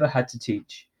he'd ever had to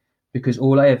teach, because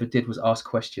all I ever did was ask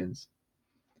questions.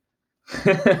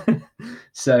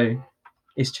 So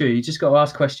it's true. You just got to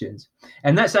ask questions.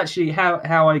 And that's actually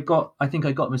how I got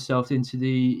myself into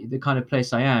the kind of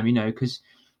place I am, because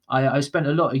I spent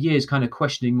a lot of years kind of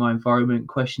questioning my environment,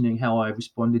 questioning how I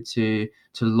responded to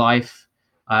life,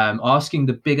 asking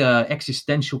the bigger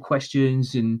existential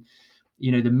questions, and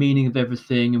the meaning of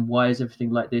everything, and why is everything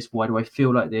like this? Why do I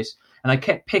feel like this? And I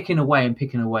kept picking away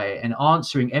and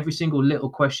answering every single little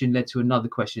question led to another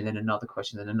question, then another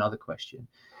question, then another question,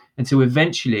 until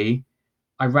eventually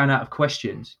I ran out of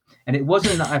questions. And it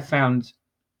wasn't that I found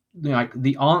like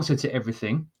the answer to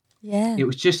everything. Yeah, It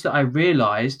was just that I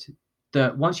realized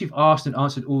that once you've asked and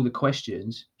answered all the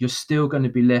questions, you're still going to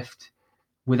be left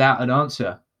without an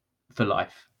answer for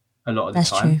life a lot of the that's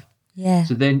true. time. Yeah.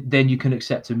 So then you can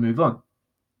accept and move on.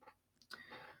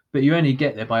 But you only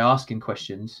get there by asking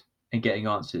questions and getting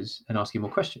answers and asking more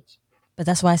questions. But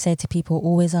that's why I say to people,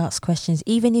 always ask questions.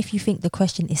 Even if you think the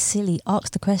question is silly,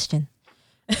 ask the question.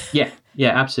 Yeah, yeah,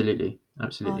 absolutely, Ask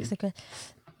absolutely. the question.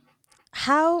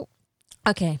 How,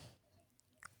 okay,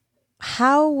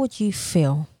 how would you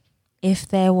feel if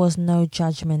there was no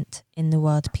judgment in the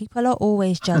world? People are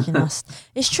always judging us.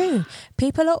 It's true.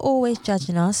 People are always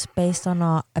judging us based on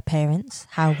our appearance,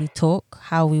 how we talk,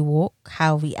 how we walk,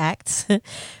 how we act.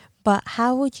 But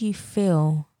how would you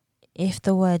feel if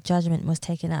the word judgment was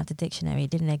taken out of the dictionary, it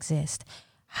didn't exist?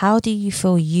 How do you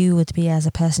feel you would be as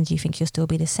a person? Do you think you'll still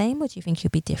be the same, or do you think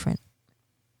you'll be different?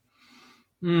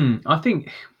 I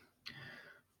think.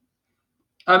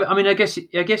 I mean, I guess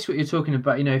what you're talking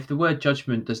about. If the word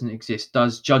judgment doesn't exist,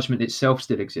 does judgment itself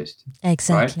still exist? Right.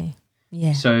 Exactly.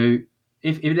 Yeah. So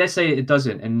if let's say it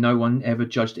doesn't, and no one ever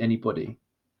judged anybody,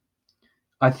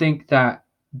 I think that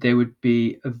there would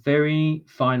be a very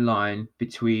fine line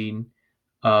between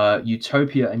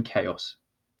utopia and chaos.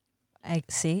 I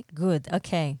see. Good.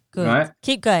 Okay. Good. Right.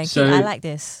 Keep going. Keep. I So like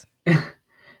this.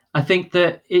 I think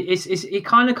that it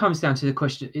kind of comes down to the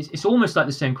question. It's almost like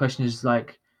the same question as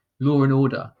like law and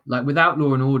order. Like without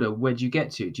law and order, where do you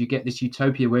get to? Do you get this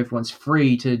utopia where everyone's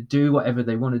free to do whatever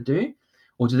they want to do,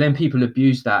 or do then people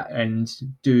abuse that and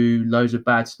do loads of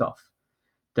bad stuff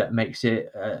that makes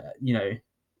it,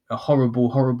 a horrible,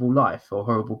 horrible life or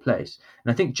horrible place?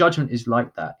 And I think judgment is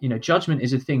like that. Judgment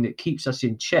is a thing that keeps us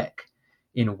in check,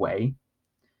 in a way,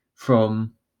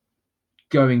 from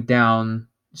going down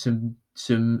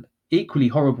some equally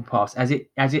horrible paths as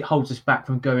it holds us back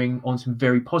from going on some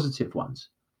very positive ones.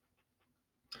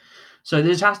 So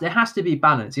there has to be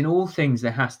balance in all things.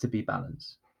 There has to be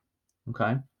balance.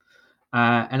 Okay.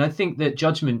 And I think that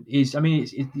judgment is. I mean,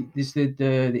 it's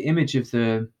the image of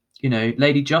the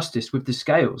Lady Justice with the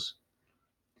scales.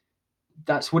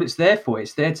 That's what it's there for.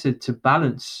 It's there to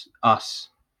balance us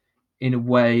in a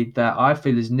way that I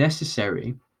feel is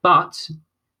necessary. But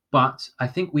I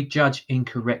think we judge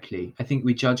incorrectly. I think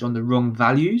we judge on the wrong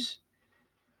values.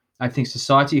 I think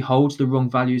society holds the wrong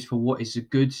values for what is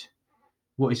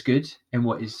good, and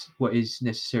what is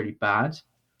necessarily bad.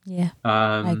 Yeah.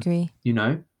 I Um, agree. you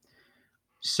know,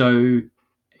 so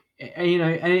and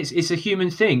it's a human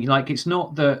thing. Like it's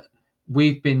not that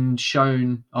we've been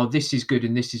shown, oh, this is good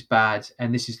and this is bad,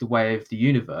 and this is the way of the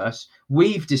universe.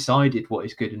 We've decided what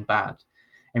is good and bad,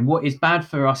 and what is bad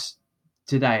for us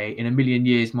today in a million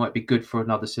years might be good for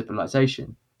another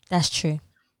civilization. That's true.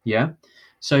 Yeah.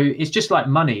 So it's just like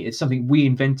money. It's something we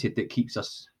invented that keeps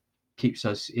us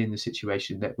in the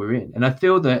situation that we're in. And I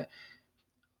feel that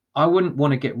I wouldn't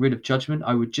want to get rid of judgment.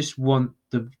 I would just want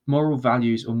the moral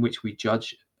values on which we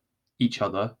judge each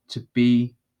other to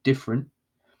be different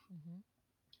Mhm.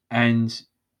 and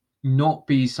not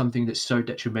be something that's so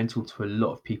detrimental to a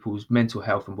lot of people's mental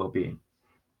health and well-being.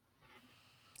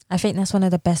 I think that's one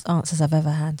of the best answers I've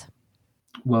ever had.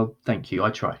 Well, thank you. I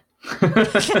try.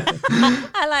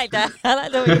 I like that. I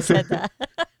like the way you said that.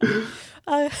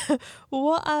 uh,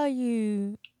 what are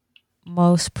you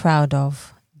most proud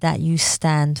of that you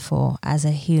stand for as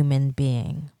a human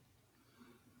being?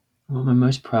 What am I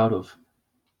most proud of?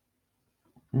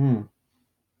 Hmm.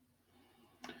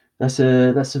 That's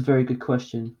a very good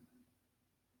question.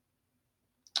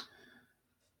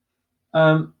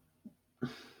 Um,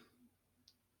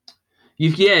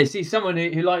 see someone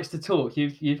who likes to talk.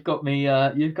 You've got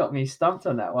me stumped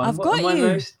on that one. I've What got am I you.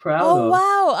 most proud Oh of?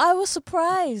 wow, I was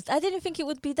surprised. I didn't think it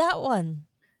would be that one.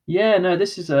 Yeah, no,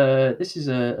 this is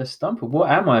a stumper. What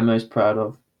am I most proud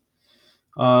of?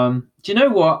 Do you know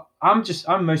what?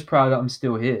 I'm most proud that I'm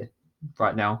still here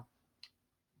right now.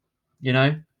 You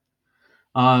know,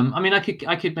 I mean, I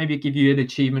could maybe give you an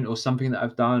achievement or something that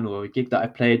I've done or a gig that I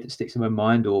played that sticks in my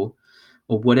mind or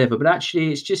whatever. But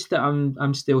actually, it's just that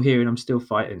I'm still here and I'm still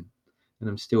fighting and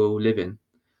I'm still living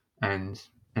and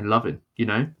loving.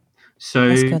 That's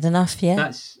So good enough,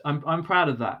 yeah. I'm proud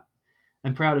of that.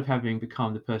 I'm proud of having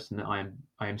become the person that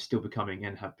I am still becoming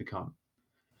and have become.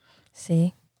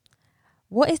 See,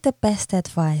 what is the best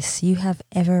advice you have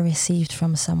ever received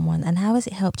from someone, and how has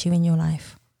it helped you in your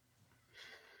life?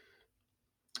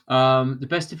 The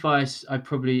best advice I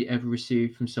probably ever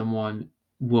received from someone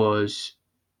was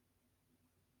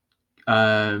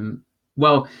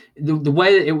Well, the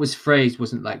way that it was phrased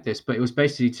wasn't like this, but it was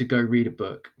basically to go read a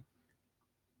book.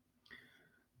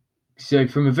 So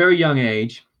from a very young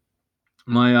age,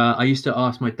 my I used to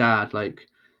ask my dad like,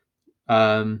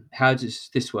 how does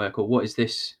this work, or what is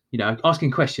this? You know,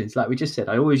 asking questions like we just said.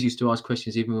 I always used to ask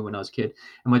questions even when I was a kid,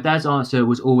 and my dad's answer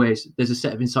was always, "There's a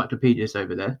set of encyclopedias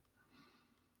over there."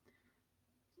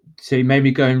 So he made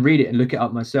me go and read it and look it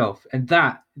up myself, and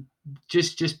that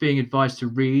just being advised to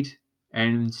read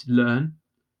and learn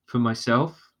for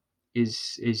myself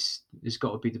is has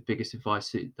got to be the biggest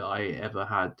advice that I ever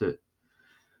had, that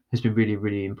has been really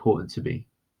really important to me.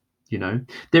 You know,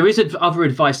 there is other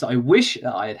advice that I wish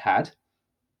that I had had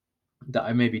that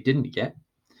I maybe didn't get.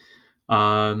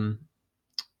 Um,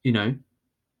 you know,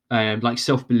 like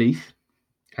self belief,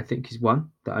 I think is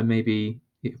one that I maybe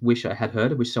wish I had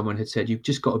heard. I wish someone had said, "You've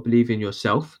just got to believe in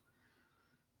yourself."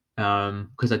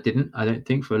 Because I didn't. I don't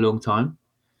think for a long time.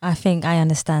 I think I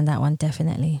understand that one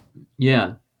definitely.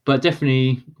 Yeah, but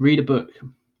definitely read a book.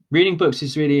 Reading books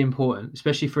is really important,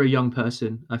 especially for a young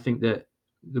person. I think that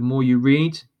the more you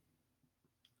read,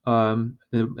 and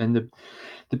the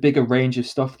bigger range of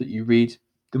stuff that you read,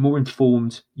 the more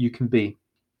informed you can be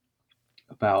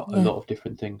about a Yeah. lot of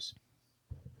different things.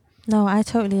 No, I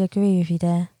totally agree with you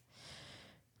there.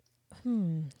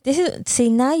 This is see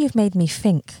now you've made me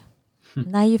think.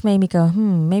 Now you've made me go,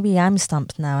 maybe I'm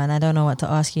stumped now and I don't know what to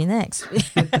ask you next.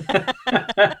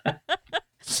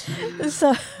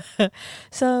 so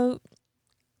so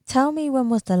tell me, when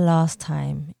was the last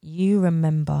time you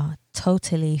remember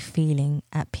totally feeling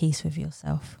at peace with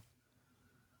yourself?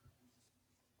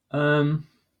 um,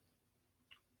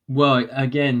 well,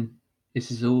 again,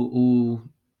 this is all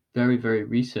very, very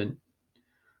recent.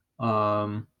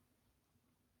 Um,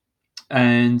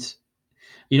 and,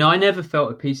 you know, I never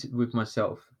felt at peace with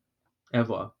myself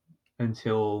ever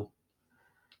until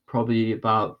probably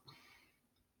about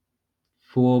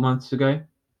 4 months ago.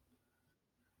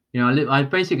 You know, I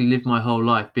basically lived my whole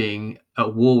life being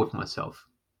at war with myself.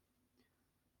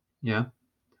 Yeah.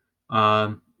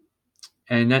 Um,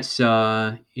 and that's,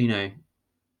 you know,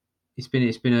 it's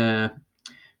been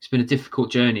a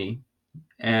difficult journey,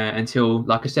 until,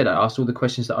 like I said, I asked all the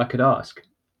questions that I could ask,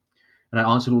 and I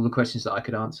answered all the questions that I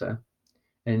could answer.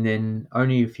 And then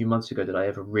only a few months ago did I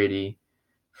ever really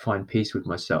find peace with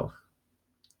myself.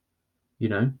 You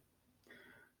know,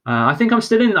 I think I'm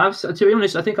still in. To be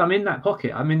honest, I think I'm in that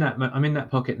pocket. I'm in that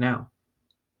pocket now.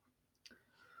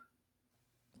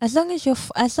 As long as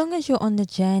you're on the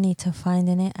journey to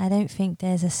finding it, I don't think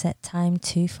there's a set time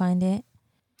to find it.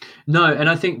 No, and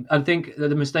I think that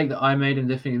the mistake that I made, and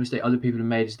definitely the mistake other people have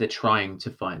made, is they're trying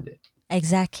to find it.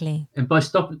 Exactly. And by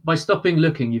stopping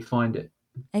looking, you find it.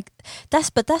 Like, that's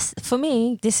for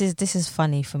me. This is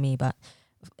funny for me, but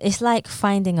it's like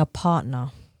finding a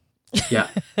partner. Yeah,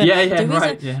 yeah, yeah. the reason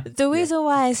Right. Yeah, the yeah. reason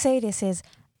why I say this is,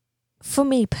 for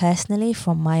me personally,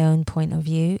 from my own point of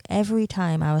view, every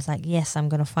time I was like, yes, I'm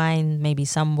gonna find maybe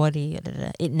somebody,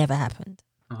 it never happened.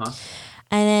 Uh-huh.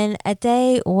 And then a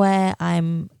day where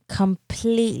I'm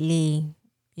completely,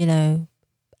 you know,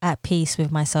 at peace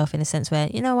with myself, in a sense where,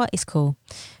 you know what, it's cool.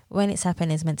 When it's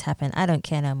happened, it's meant to happen. I don't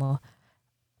care no more.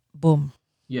 Boom.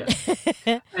 Yeah.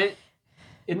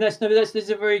 And, that's there's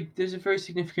a very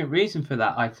significant reason for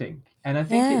that, I think. And I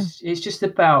think Yeah, it's just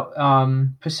about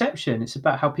perception. It's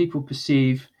about how people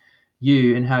perceive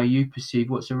you and how you perceive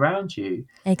what's around you.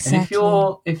 And exactly.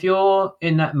 if you're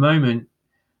in that moment,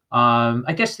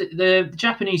 I guess the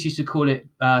Japanese used to call it,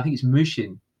 I think it's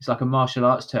mushin. It's like a martial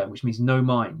arts term, which means no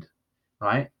mind,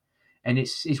 right? And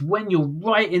it's when you're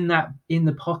right in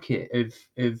the pocket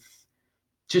of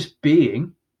just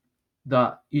being,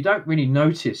 that you don't really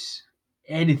notice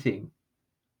anything.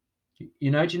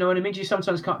 You know, do you know what I mean? Do you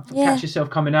sometimes can't Yeah, catch yourself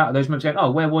coming out of those moments going, "Oh,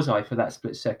 where was I for that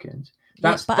split second?"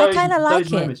 yeah. That's But I kind of those like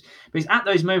it. moments. But it's at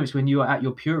those moments when you are at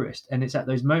your purest, and it's at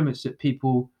those moments that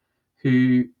people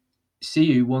who see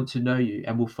you want to know you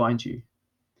and will find you.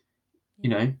 You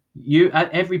Yeah. know,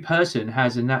 every person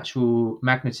has a natural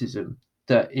magnetism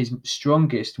that is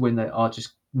strongest when they are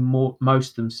just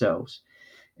most themselves.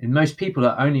 And most people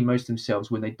are only most themselves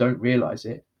when they don't realize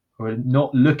it, or are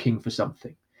not looking for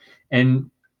something. And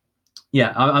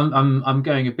yeah, I'm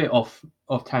going a bit off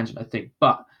tangent, I think,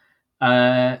 but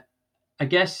uh, I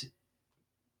guess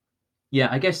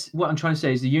I guess what I'm trying to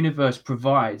say is the universe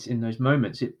provides in those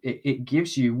moments. It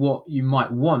gives you what you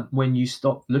might want when you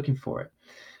stop looking for it.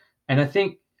 And I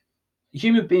think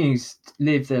human beings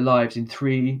live their lives in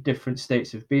three different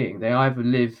states of being. They either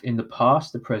live in the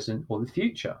past, the present, or the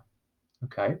future.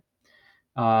 Okay.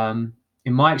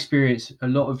 In my experience, a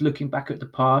lot of looking back at the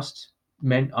past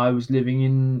meant I was living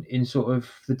in sort of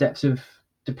the depths of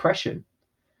depression.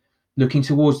 Looking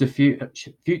towards the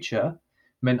future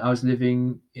meant I was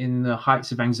living in the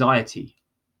heights of anxiety.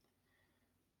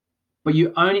 But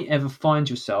you only ever find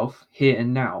yourself here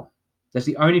and now. That's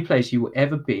the only place you will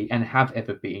ever be and have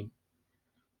ever been.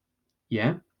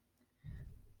 Yeah.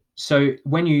 So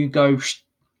when you go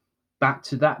back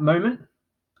to that moment,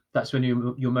 that's when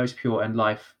you're most pure and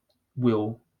life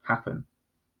will happen,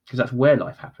 because that's where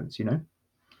life happens, you know?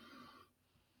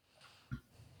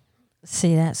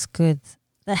 See, that's good.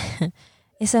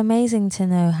 It's amazing to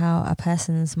know how a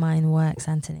person's mind works,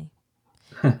 Anthony.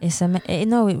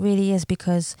 No, it really is,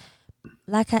 because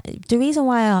the reason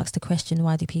why I asked the question,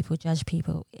 why do people judge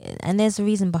people? And there's a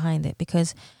reason behind it,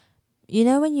 because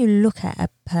when you look at a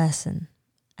person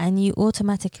and you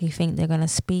automatically think they're going to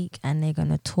speak and they're going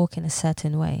to talk in a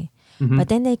certain way, but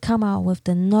then they come out with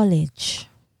the knowledge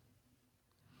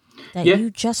that you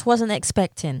just wasn't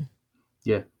expecting.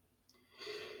 Yeah.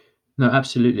 No,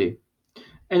 absolutely.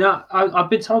 And I've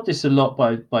been told this a lot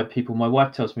by people. My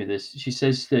wife tells me this. She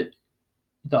says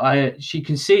that she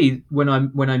can see when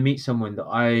I meet someone that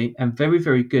I am very,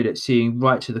 very good at seeing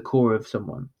right to the core of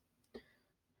someone.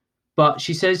 But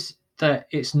she says that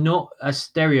it's not a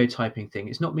stereotyping thing.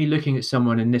 It's not me looking at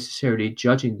someone and necessarily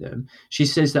judging them. She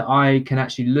says that I can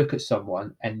actually look at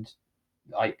someone and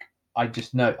I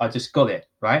just know, I just got it,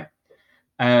 right?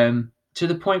 To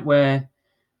the point where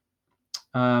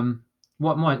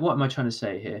what am I trying to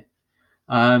say here?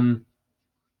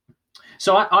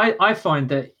 So I find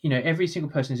that every single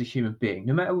person is a human being,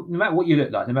 no matter what you look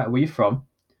like, no matter where you're from,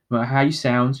 no matter how you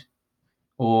sound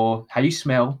or how you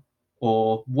smell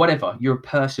or whatever. You're a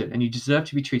person, and you deserve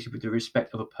to be treated with the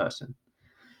respect of a person.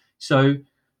 So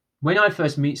when I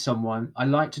first meet someone, I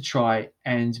like to try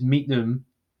and meet them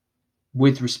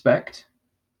with respect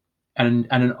and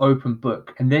an open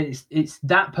book, and then it's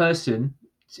that person,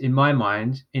 in my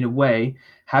mind, in a way,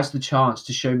 has the chance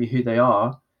to show me who they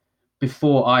are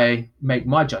before I make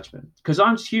my judgment, because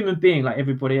I'm a human being like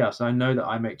everybody else. I know that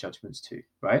I make judgments too,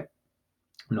 right?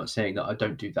 I'm not saying that I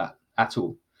don't do that at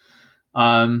all.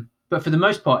 But for the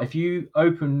most part, if you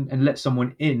open and let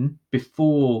someone in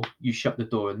before you shut the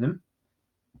door on them,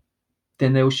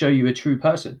 then they'll show you a true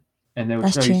person, and they'll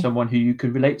show you someone who you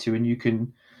can relate to and you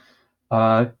can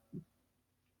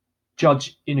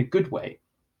judge in a good way,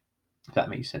 if that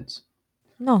makes sense.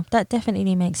 No, that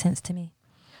definitely makes sense to me.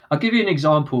 I'll give you an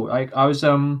example. I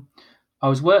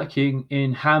was working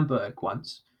in Hamburg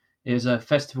once. There's a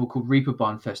festival called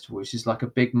Reeperbahn Festival, which is like a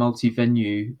big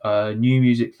multi-venue new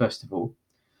music festival,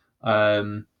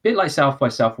 bit like South by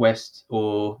Southwest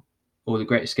or the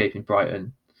Great Escape in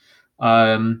Brighton.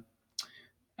 And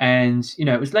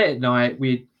it was late at night.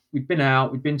 We'd been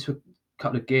out. We'd been to a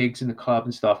couple of gigs in the club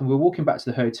and stuff, and we were walking back to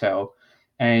the hotel,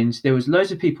 and there was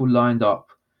loads of people lined up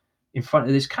in front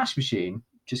of this cash machine,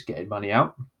 just getting money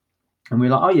out. And we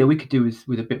were like, oh yeah, we could do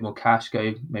with a bit more cash,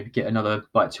 go maybe get another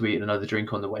bite to eat and another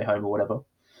drink on the way home or whatever,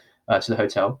 to the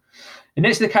hotel. And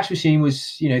next to the cash machine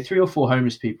was 3 or 4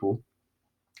 homeless people,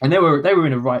 and they were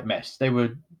in a right mess. They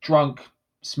were drunk,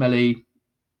 smelly,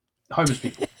 homeless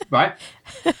people, right?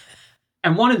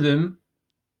 And one of them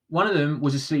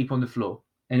was asleep on the floor.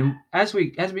 And as we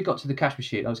got to the cash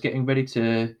machine, I was getting ready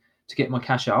to get my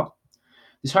cash out.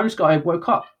 This homeless guy woke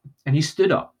up and he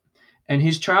stood up. And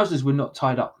his trousers were not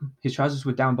tied up. His trousers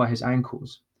were down by his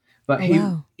ankles. But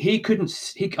he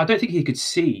couldn't. I don't think he could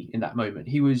see in that moment.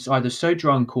 He was either so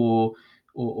drunk or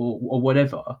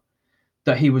whatever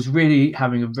that he was really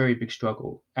having a very big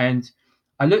struggle. And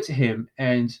I looked at him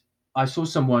and I saw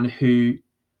someone who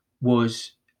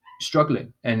was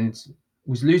struggling and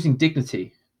was losing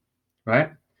dignity,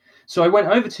 right? So I went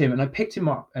over to him and I picked him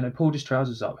up and I pulled his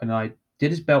trousers up and I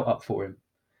did his belt up for him.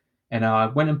 And I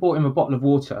went and bought him a bottle of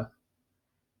water.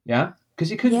 Yeah, because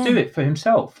he couldn't do it for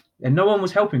himself, and no one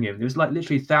was helping him. There was like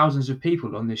literally thousands of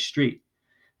people on this street,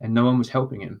 and no one was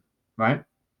helping him, right?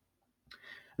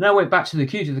 And I went back to the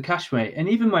queue to the cash mate, and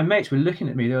even my mates were looking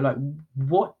at me. They were like,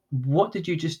 "What did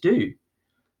you just do?"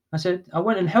 I said, "I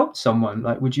went and helped someone.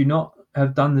 Like, would you not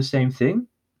have done the same thing?"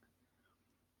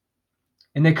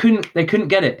 And they couldn't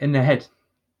get it in their head.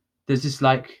 There's this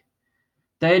like,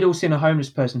 they had all seen a homeless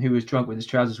person who was drunk with his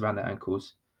trousers around their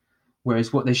ankles.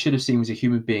 Whereas what they should have seen was a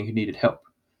human being who needed help.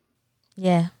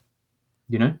 Yeah.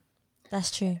 That's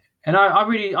true. And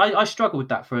I struggled with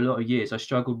that for a lot of years. I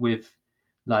struggled with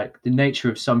like the nature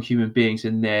of some human beings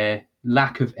and their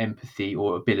lack of empathy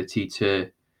or ability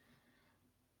to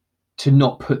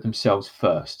not put themselves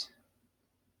first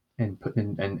and put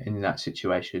in that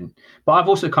situation. But I've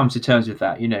also come to terms with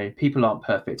that. People aren't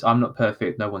perfect. I'm not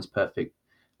perfect. No one's perfect.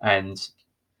 And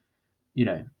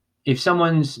if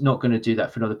someone's not going to do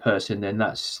that for another person, then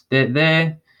that's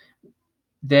they're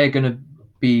they're going to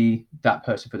be that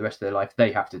person for the rest of their life.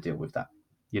 They have to deal with that,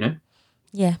 you know?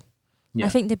 Yeah. I Yeah.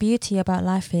 think the beauty about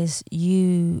life is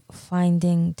you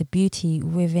finding the beauty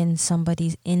within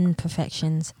somebody's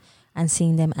imperfections and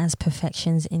seeing them as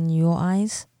perfections in your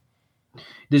eyes.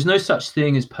 There's no such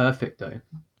thing as perfect, though.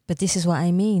 But this is what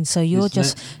I mean. So you're There's no,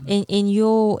 just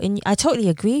in I totally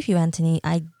agree with you, Anthony.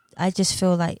 I just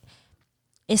feel like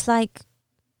it's like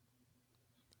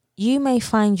you may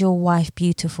find your wife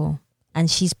beautiful and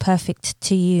she's perfect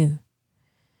to you.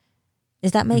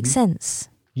 Does that make Mhm. sense?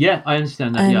 Yeah, I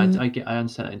understand that. Yeah, I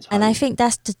understand that And I entirely. think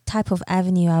that's the type of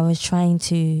avenue I was trying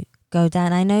to go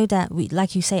down. I know that we,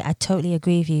 like you say, I totally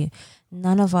agree with you.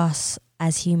 None of us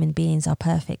as human beings are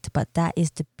perfect, but that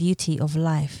is the beauty of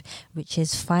life, which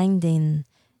is finding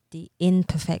the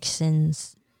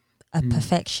imperfections a Mm.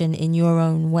 perfection in your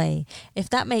own way. If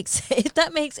that makes if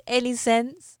that makes any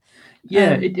sense.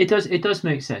 Yeah, it does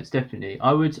make sense, definitely.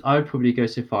 I would probably go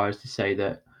so far as to say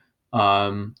that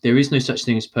there is no such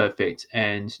thing as perfect,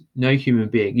 and no human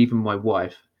being, even my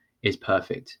wife, is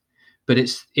perfect. But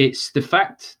it's the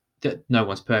fact that no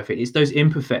one's perfect. It's those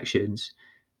imperfections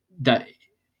that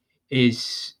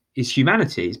is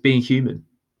humanity. It's being human,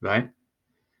 right?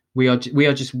 We are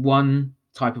just one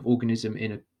type of organism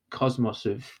in a cosmos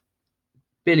of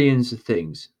billions of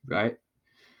things, right?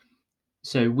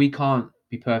 So we can't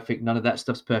be perfect. None of that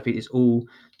stuff's perfect. It's all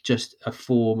just a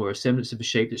form or a semblance of a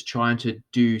shape that's trying to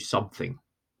do something.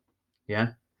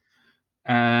 Yeah.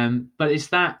 But it's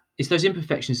those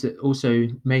imperfections that also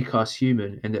make us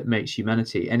human and that makes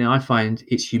humanity. And I find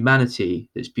it's humanity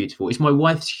that's beautiful. It's my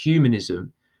wife's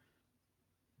humanism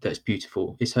that's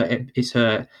beautiful. It's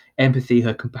her empathy,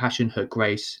 her compassion, her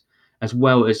grace, as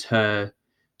well as her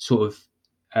sort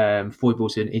of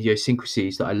foibles and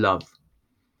idiosyncrasies that I love.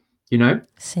 You know,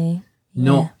 See? Yeah.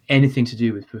 not anything to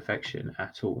do with perfection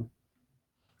at all.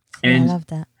 See, I And love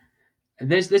that.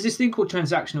 there's this thing called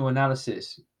transactional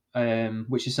analysis,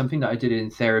 which is something that I did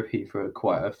in therapy for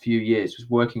quite a few years. Was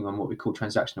working on what we call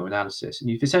transactional analysis, and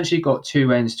you've essentially got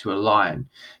two ends to a line.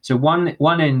 So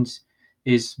one end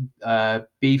is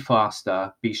be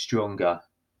faster, be stronger,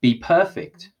 be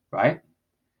perfect, right?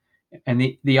 And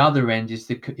the other end is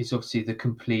obviously the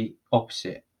complete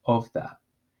opposite of that.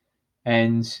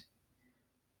 And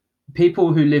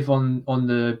people who live on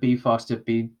the be faster,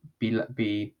 be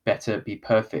better, be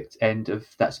perfect end of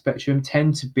that spectrum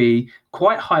tend to be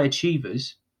quite high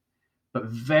achievers, but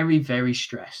very very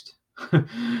stressed. Tell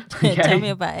me Okay.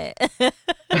 about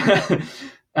it.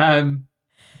 um,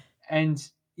 and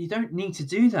you don't need to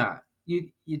do that. You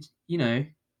know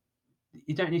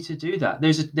you don't need to do that.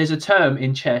 There's a term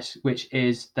in chess which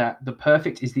is that the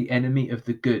perfect is the enemy of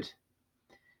the good,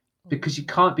 because you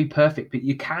can't be perfect, but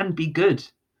you can be good.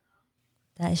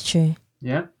 That is true.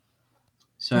 Yeah.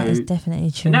 That is So, definitely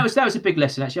and true. that was a big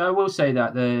lesson actually. I will say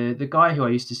that the guy who I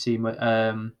used to see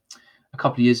a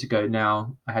couple of years ago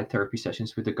now, I had therapy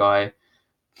sessions with the guy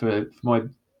for my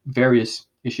various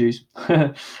issues.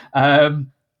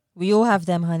 um, We all have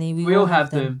them, honey. We we all all have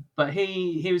have them. them, but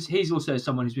he's also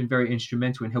someone who's been very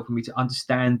instrumental in helping me to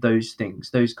understand those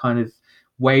things, those kind of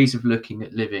ways of looking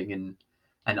at living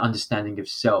and understanding of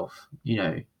self.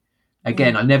 Yeah.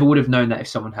 Again, I never would have known that if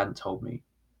someone hadn't told me.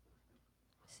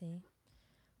 See?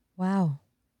 Wow.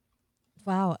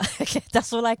 Wow. Okay,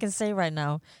 that's all I can say right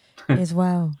now is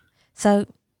wow. So,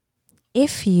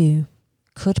 if you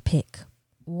could pick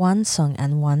one song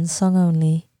and one song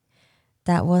only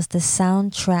that was the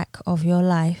soundtrack of your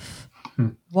life,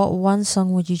 what one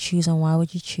song would you choose and why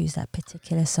would you choose that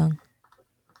particular song?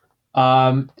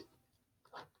 um,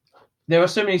 there are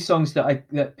so many songs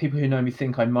that people who know me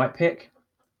think I might pick.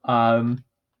 Um,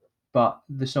 but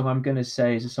the song I'm going to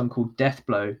say is a song called Death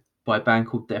Blow by a band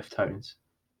called Deftones.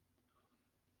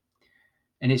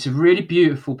 And it's a really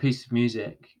beautiful piece of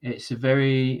music. I mean,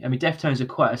 Deftones are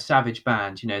quite a savage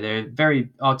band. They're very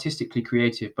artistically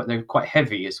creative, but they're quite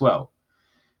heavy as well.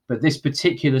 But this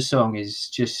particular song it's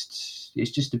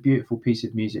just a beautiful piece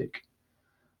of music.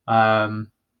 Um,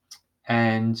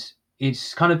 and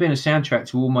it's kind of been a soundtrack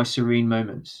to all my serene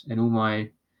moments and all my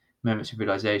moments of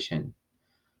realization.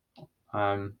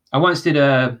 I once did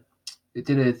a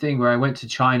thing where I went to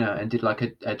China and did like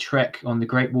a trek on the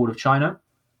Great Wall of China,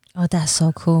 Oh, that's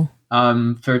so cool.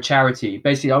 for a charity.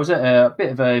 Basically, I was at a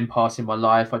bit of an impasse in my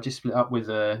life. I just split up with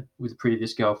a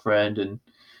previous girlfriend, and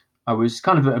I was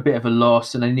kind of at a bit of a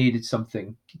loss, and I needed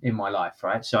something in my life,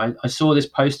 right? So I saw this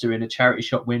poster in a charity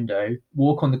shop window: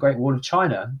 "Walk on the Great Wall of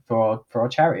China for our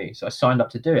charity." So I signed up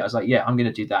to do it. I was like, "Yeah, I'm going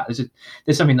to do that.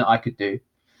 There's something that I could do."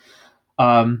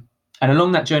 And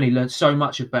along that journey, learned so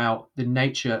much about the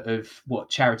nature of what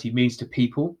charity means to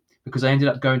people, because I ended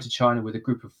up going to China with a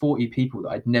group of 40 people that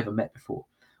I'd never met before.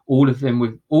 All of them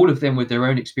with their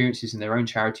own experiences and their own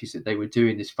charities that they were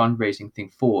doing this fundraising thing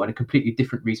for, and a completely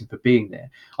different reason for being there.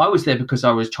 I was there because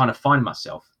I was trying to find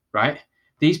myself, right?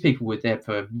 These people were there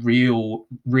for real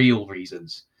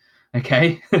reasons.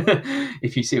 Okay,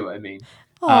 if you see what I mean.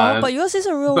 Oh, but yours is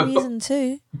a real But reason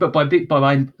too. but by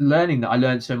learning that, I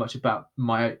learned so much about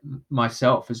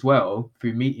myself as well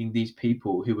through meeting these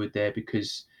people who were there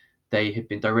because they had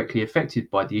been directly affected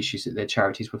by the issues that their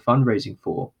charities were fundraising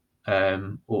for,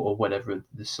 or whatever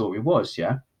the story was.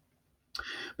 Yeah.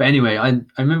 But anyway, I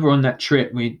remember on that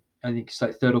trip, I think it's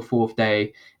like third or fourth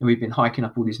day, and we've been hiking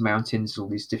up all these mountains, all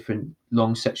these different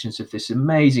long sections of this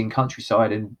amazing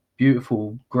countryside and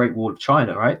beautiful Great Wall of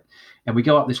China, right? And we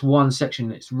go up this one section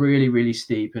that's really, really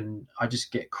steep, and I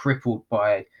just get crippled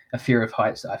by a fear of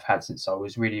heights that I've had since I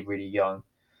was really, really young,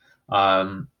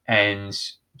 and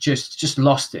just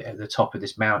lost it at the top of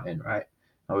this mountain, right?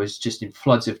 I was just in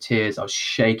floods of tears. I was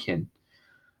shaking,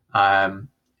 and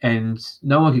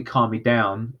no one could calm me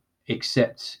down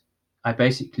except I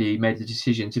basically made the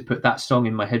decision to put that song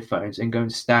in my headphones and go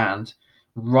and stand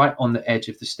right on the edge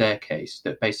of the staircase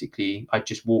that basically I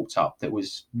just walked up. That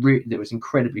was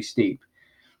incredibly steep,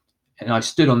 and I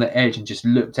stood on the edge and just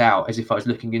looked out as if I was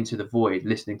looking into the void,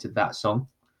 listening to that song.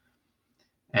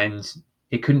 And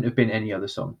it couldn't have been any other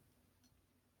song.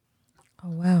 Oh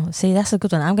wow! See, that's a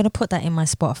good one. I'm gonna put that in my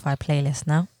Spotify playlist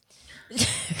now.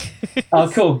 Oh,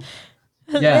 cool.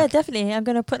 Yeah, definitely. I'm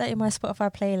gonna put that in my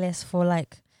Spotify playlist for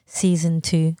like season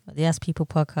 2 of the As People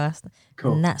podcast.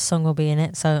 Cool. And that song will be in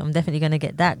it. So I'm definitely gonna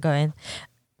get that going.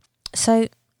 So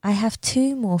I have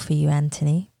 2 more for you,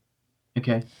 Anthony.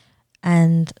 Okay.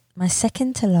 And my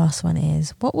second to last one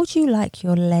is, what would you like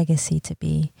your legacy to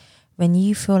be when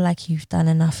you feel like you've done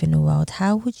enough in the world?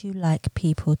 How would you like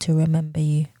people to remember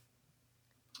you?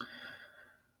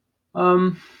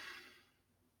 I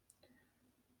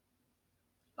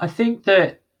think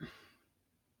I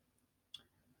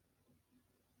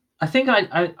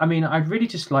mean, I'd really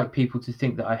just like people to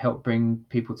think that I help bring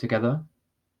people together.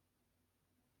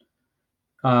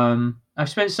 I've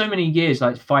spent so many years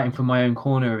like fighting for my own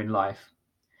corner in life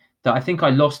that I think I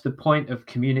lost the point of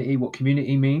community, what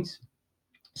community means.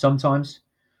 Sometimes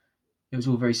it was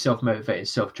all very self-motivated,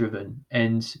 self-driven,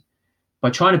 and by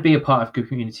trying to be a part of a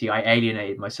community, I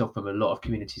alienated myself from a lot of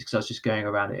communities because I was just going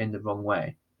around it in the wrong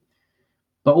way.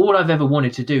 But all I've ever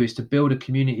wanted to do is to build a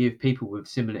community of people with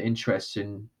similar interests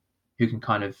and who can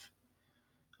kind of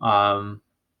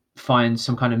find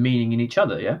some kind of meaning in each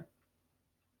other. Yeah.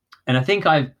 And I think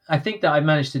that I've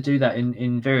managed to do that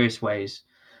in various ways.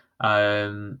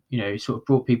 Sort of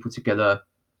brought people together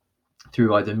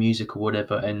through either music or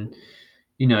whatever. And,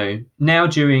 now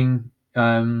during,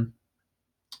 for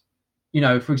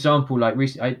example, like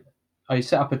recently, I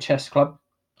set up a chess club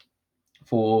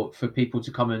for people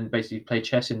to come and basically play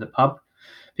chess in the pub.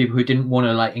 People who didn't want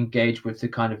to like engage with the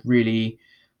kind of really,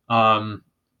 I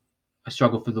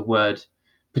struggle for the word,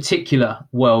 particular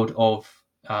world of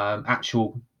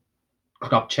actual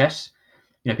club chess.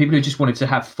 People who just wanted to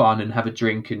have fun and have a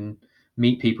drink and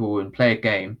meet people and play a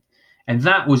game. And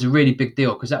that was a really big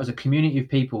deal because that was a community of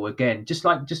people, again, just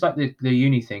like the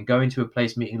uni thing, going to a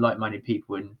place, meeting like-minded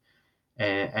people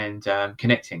and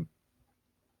connecting.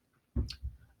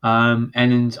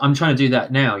 And I'm trying to do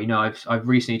that now. I've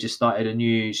recently just started a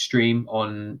new stream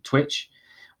on Twitch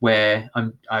where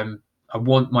I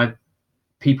want my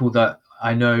people that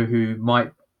I know who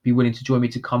might be willing to join me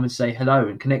to come and say hello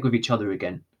and connect with each other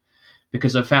again.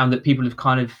 Because I found that people have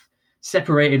kind of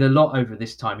separated a lot over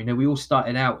this time. We all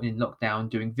started out in lockdown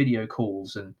doing video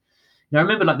calls, and I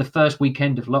remember like the first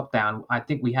weekend of lockdown, I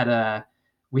think we had a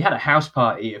house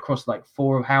party across like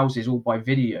 4 houses, all by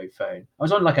video phone. I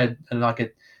was on like a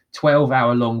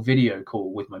 12-hour long video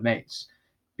call with my mates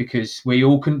because we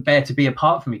all couldn't bear to be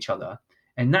apart from each other,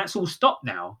 and that's all stopped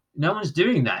now. No one's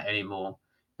doing that anymore.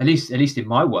 At least in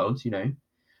my world,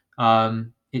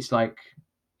 it's like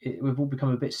we've all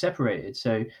become a bit separated.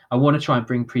 So I want to try and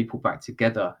bring people back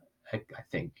together, I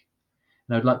think.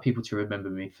 And I'd like people to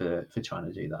remember me for trying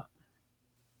to do that.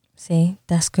 See,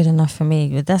 that's good enough for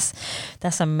me. That's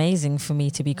amazing for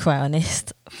me, to be quite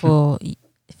honest. For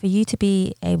you to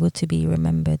be able to be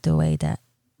remembered the way that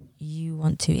you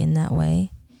want to, in that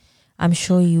way, I'm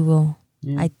sure you will.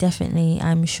 Yeah.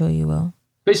 I'm sure you will.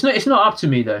 But it's not up to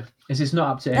me though. It's not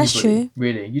up to anybody. That's true.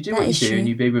 Really, you do what you do, and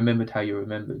you be remembered how you're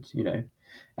remembered. And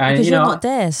because you're not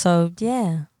there, so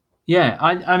yeah. Yeah,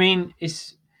 I mean,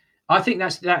 I think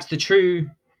that's the true.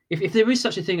 If there is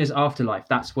such a thing as afterlife,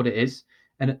 that's what it is,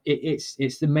 and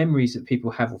it's the memories that people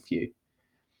have of you.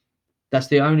 That's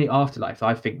the only afterlife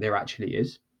I think there actually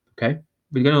is. Okay,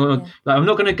 We're going to, Yeah. like, I'm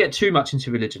not going to get too much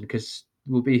into religion because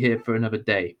we'll be here for another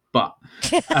day. But,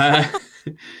 uh,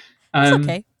 It's um,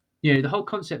 okay. the whole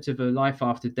concept of a life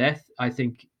after death, I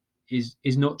think, is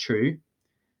not true,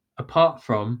 apart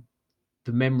from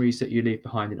the memories that you leave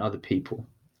behind in other people.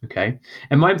 Okay,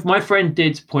 and my friend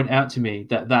did point out to me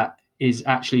that is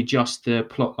actually just the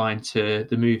plot line to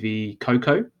the movie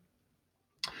Coco.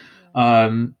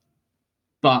 Um,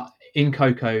 but in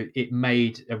Coco, it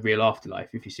made a real afterlife,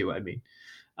 if you see what I mean.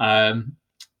 Um,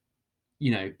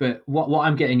 but what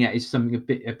I'm getting at is something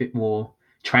a bit more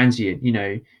transient.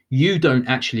 You don't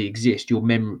actually exist.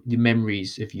 The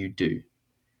memories of you do,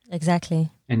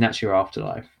 Exactly. and that's your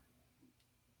afterlife.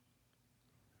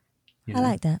 You I know.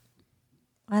 like that.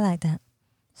 I like that.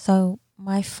 So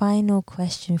my final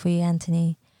question for you,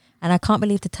 Anthony, and I can't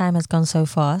believe the time has gone so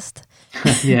fast.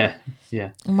 Yeah,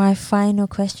 yeah. My final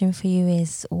question for you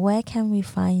is, where can we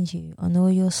find you on all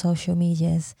your social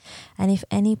medias? And if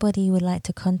anybody would like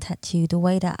to contact you the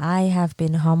way that I have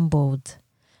been humbled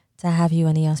to have you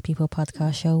on the Ask People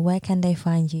podcast show, where can they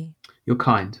find you? You're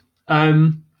kind.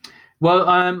 Well,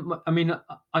 I mean,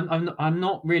 I'm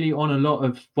not really on a lot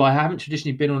of. Well, I haven't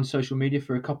traditionally been on social media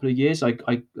for a couple of years. I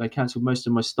cancelled most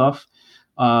of my stuff.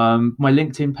 My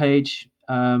LinkedIn page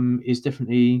is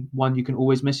definitely one you can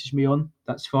always message me on.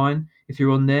 That's fine if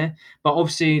you're on there. But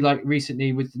obviously, like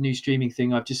recently with the new streaming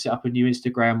thing, I've just set up a new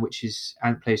Instagram, which is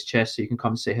Ant Plays Chess, so you can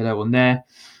come and say hello on there.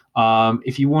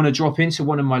 If you want to drop into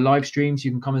one of my live streams,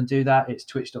 you can come and do that. It's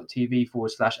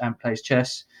twitch.tv/Ant Plays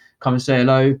Chess. Come and say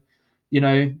hello.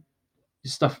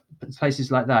 Stuff,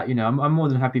 places like that. I'm more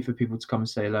than happy for people to come and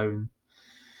say hello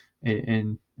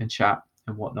and chat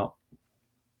and whatnot.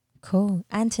 Cool.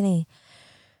 Anthony,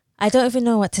 I don't even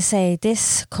know what to say.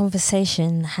 This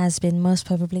conversation has been most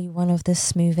probably one of the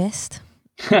smoothest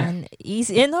and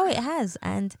easy. It has,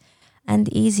 and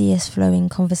easiest flowing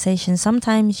conversation.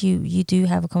 Sometimes you do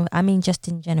have I mean, just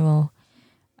in general,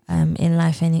 in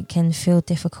life, and it can feel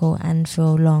difficult and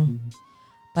feel long. Mm-hmm.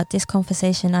 But this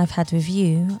conversation I've had with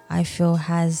you, I feel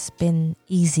has been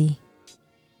easy.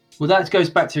 Well, that goes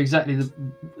back to exactly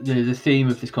the theme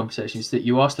of this conversation, is that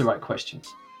you ask the right questions.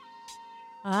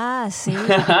 See?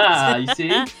 You see?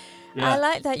 Yeah. I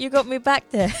like that. You got me back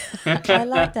there. I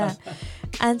like that.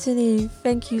 Anthony,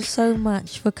 thank you so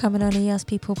much for coming on the Ask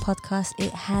People podcast.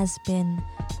 It has been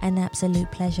an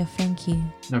absolute pleasure. Thank you.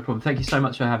 No problem. Thank you so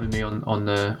much for having me on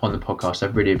the podcast. I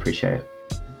really appreciate it.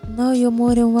 No, you're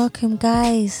more than welcome,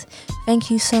 guys.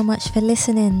 Thank you so much for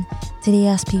listening to the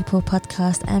Ask People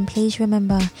podcast. And please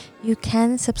remember, you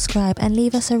can subscribe and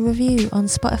leave us a review on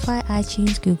Spotify,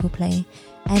 iTunes, Google Play,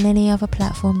 and any other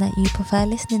platform that you prefer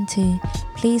listening to.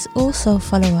 Please also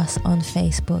follow us on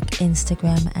Facebook,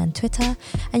 Instagram, and Twitter.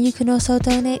 And you can also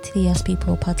donate to the Ask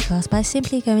People podcast by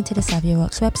simply going to the Saviour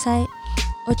Rocks website,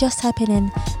 or just typing in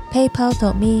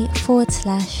paypal.me/Us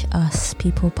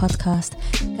People podcast.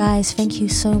 Guys, thank you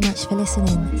so much for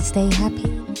listening. Stay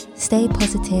happy, stay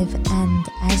positive, and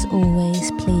as always,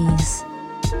 please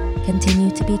continue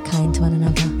to be kind to one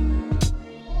another.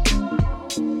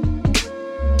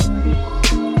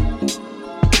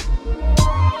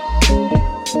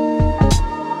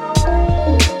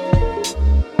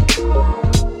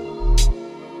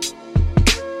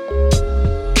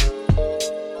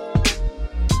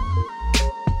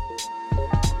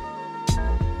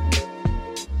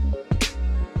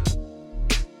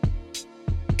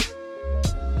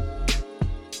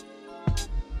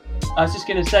 I was just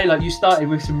going to say, like, you started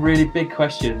with some really big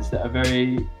questions that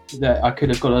I could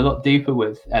have gone a lot deeper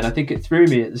with, and I think it threw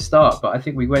me at the start, but I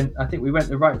think we went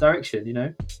the right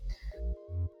direction.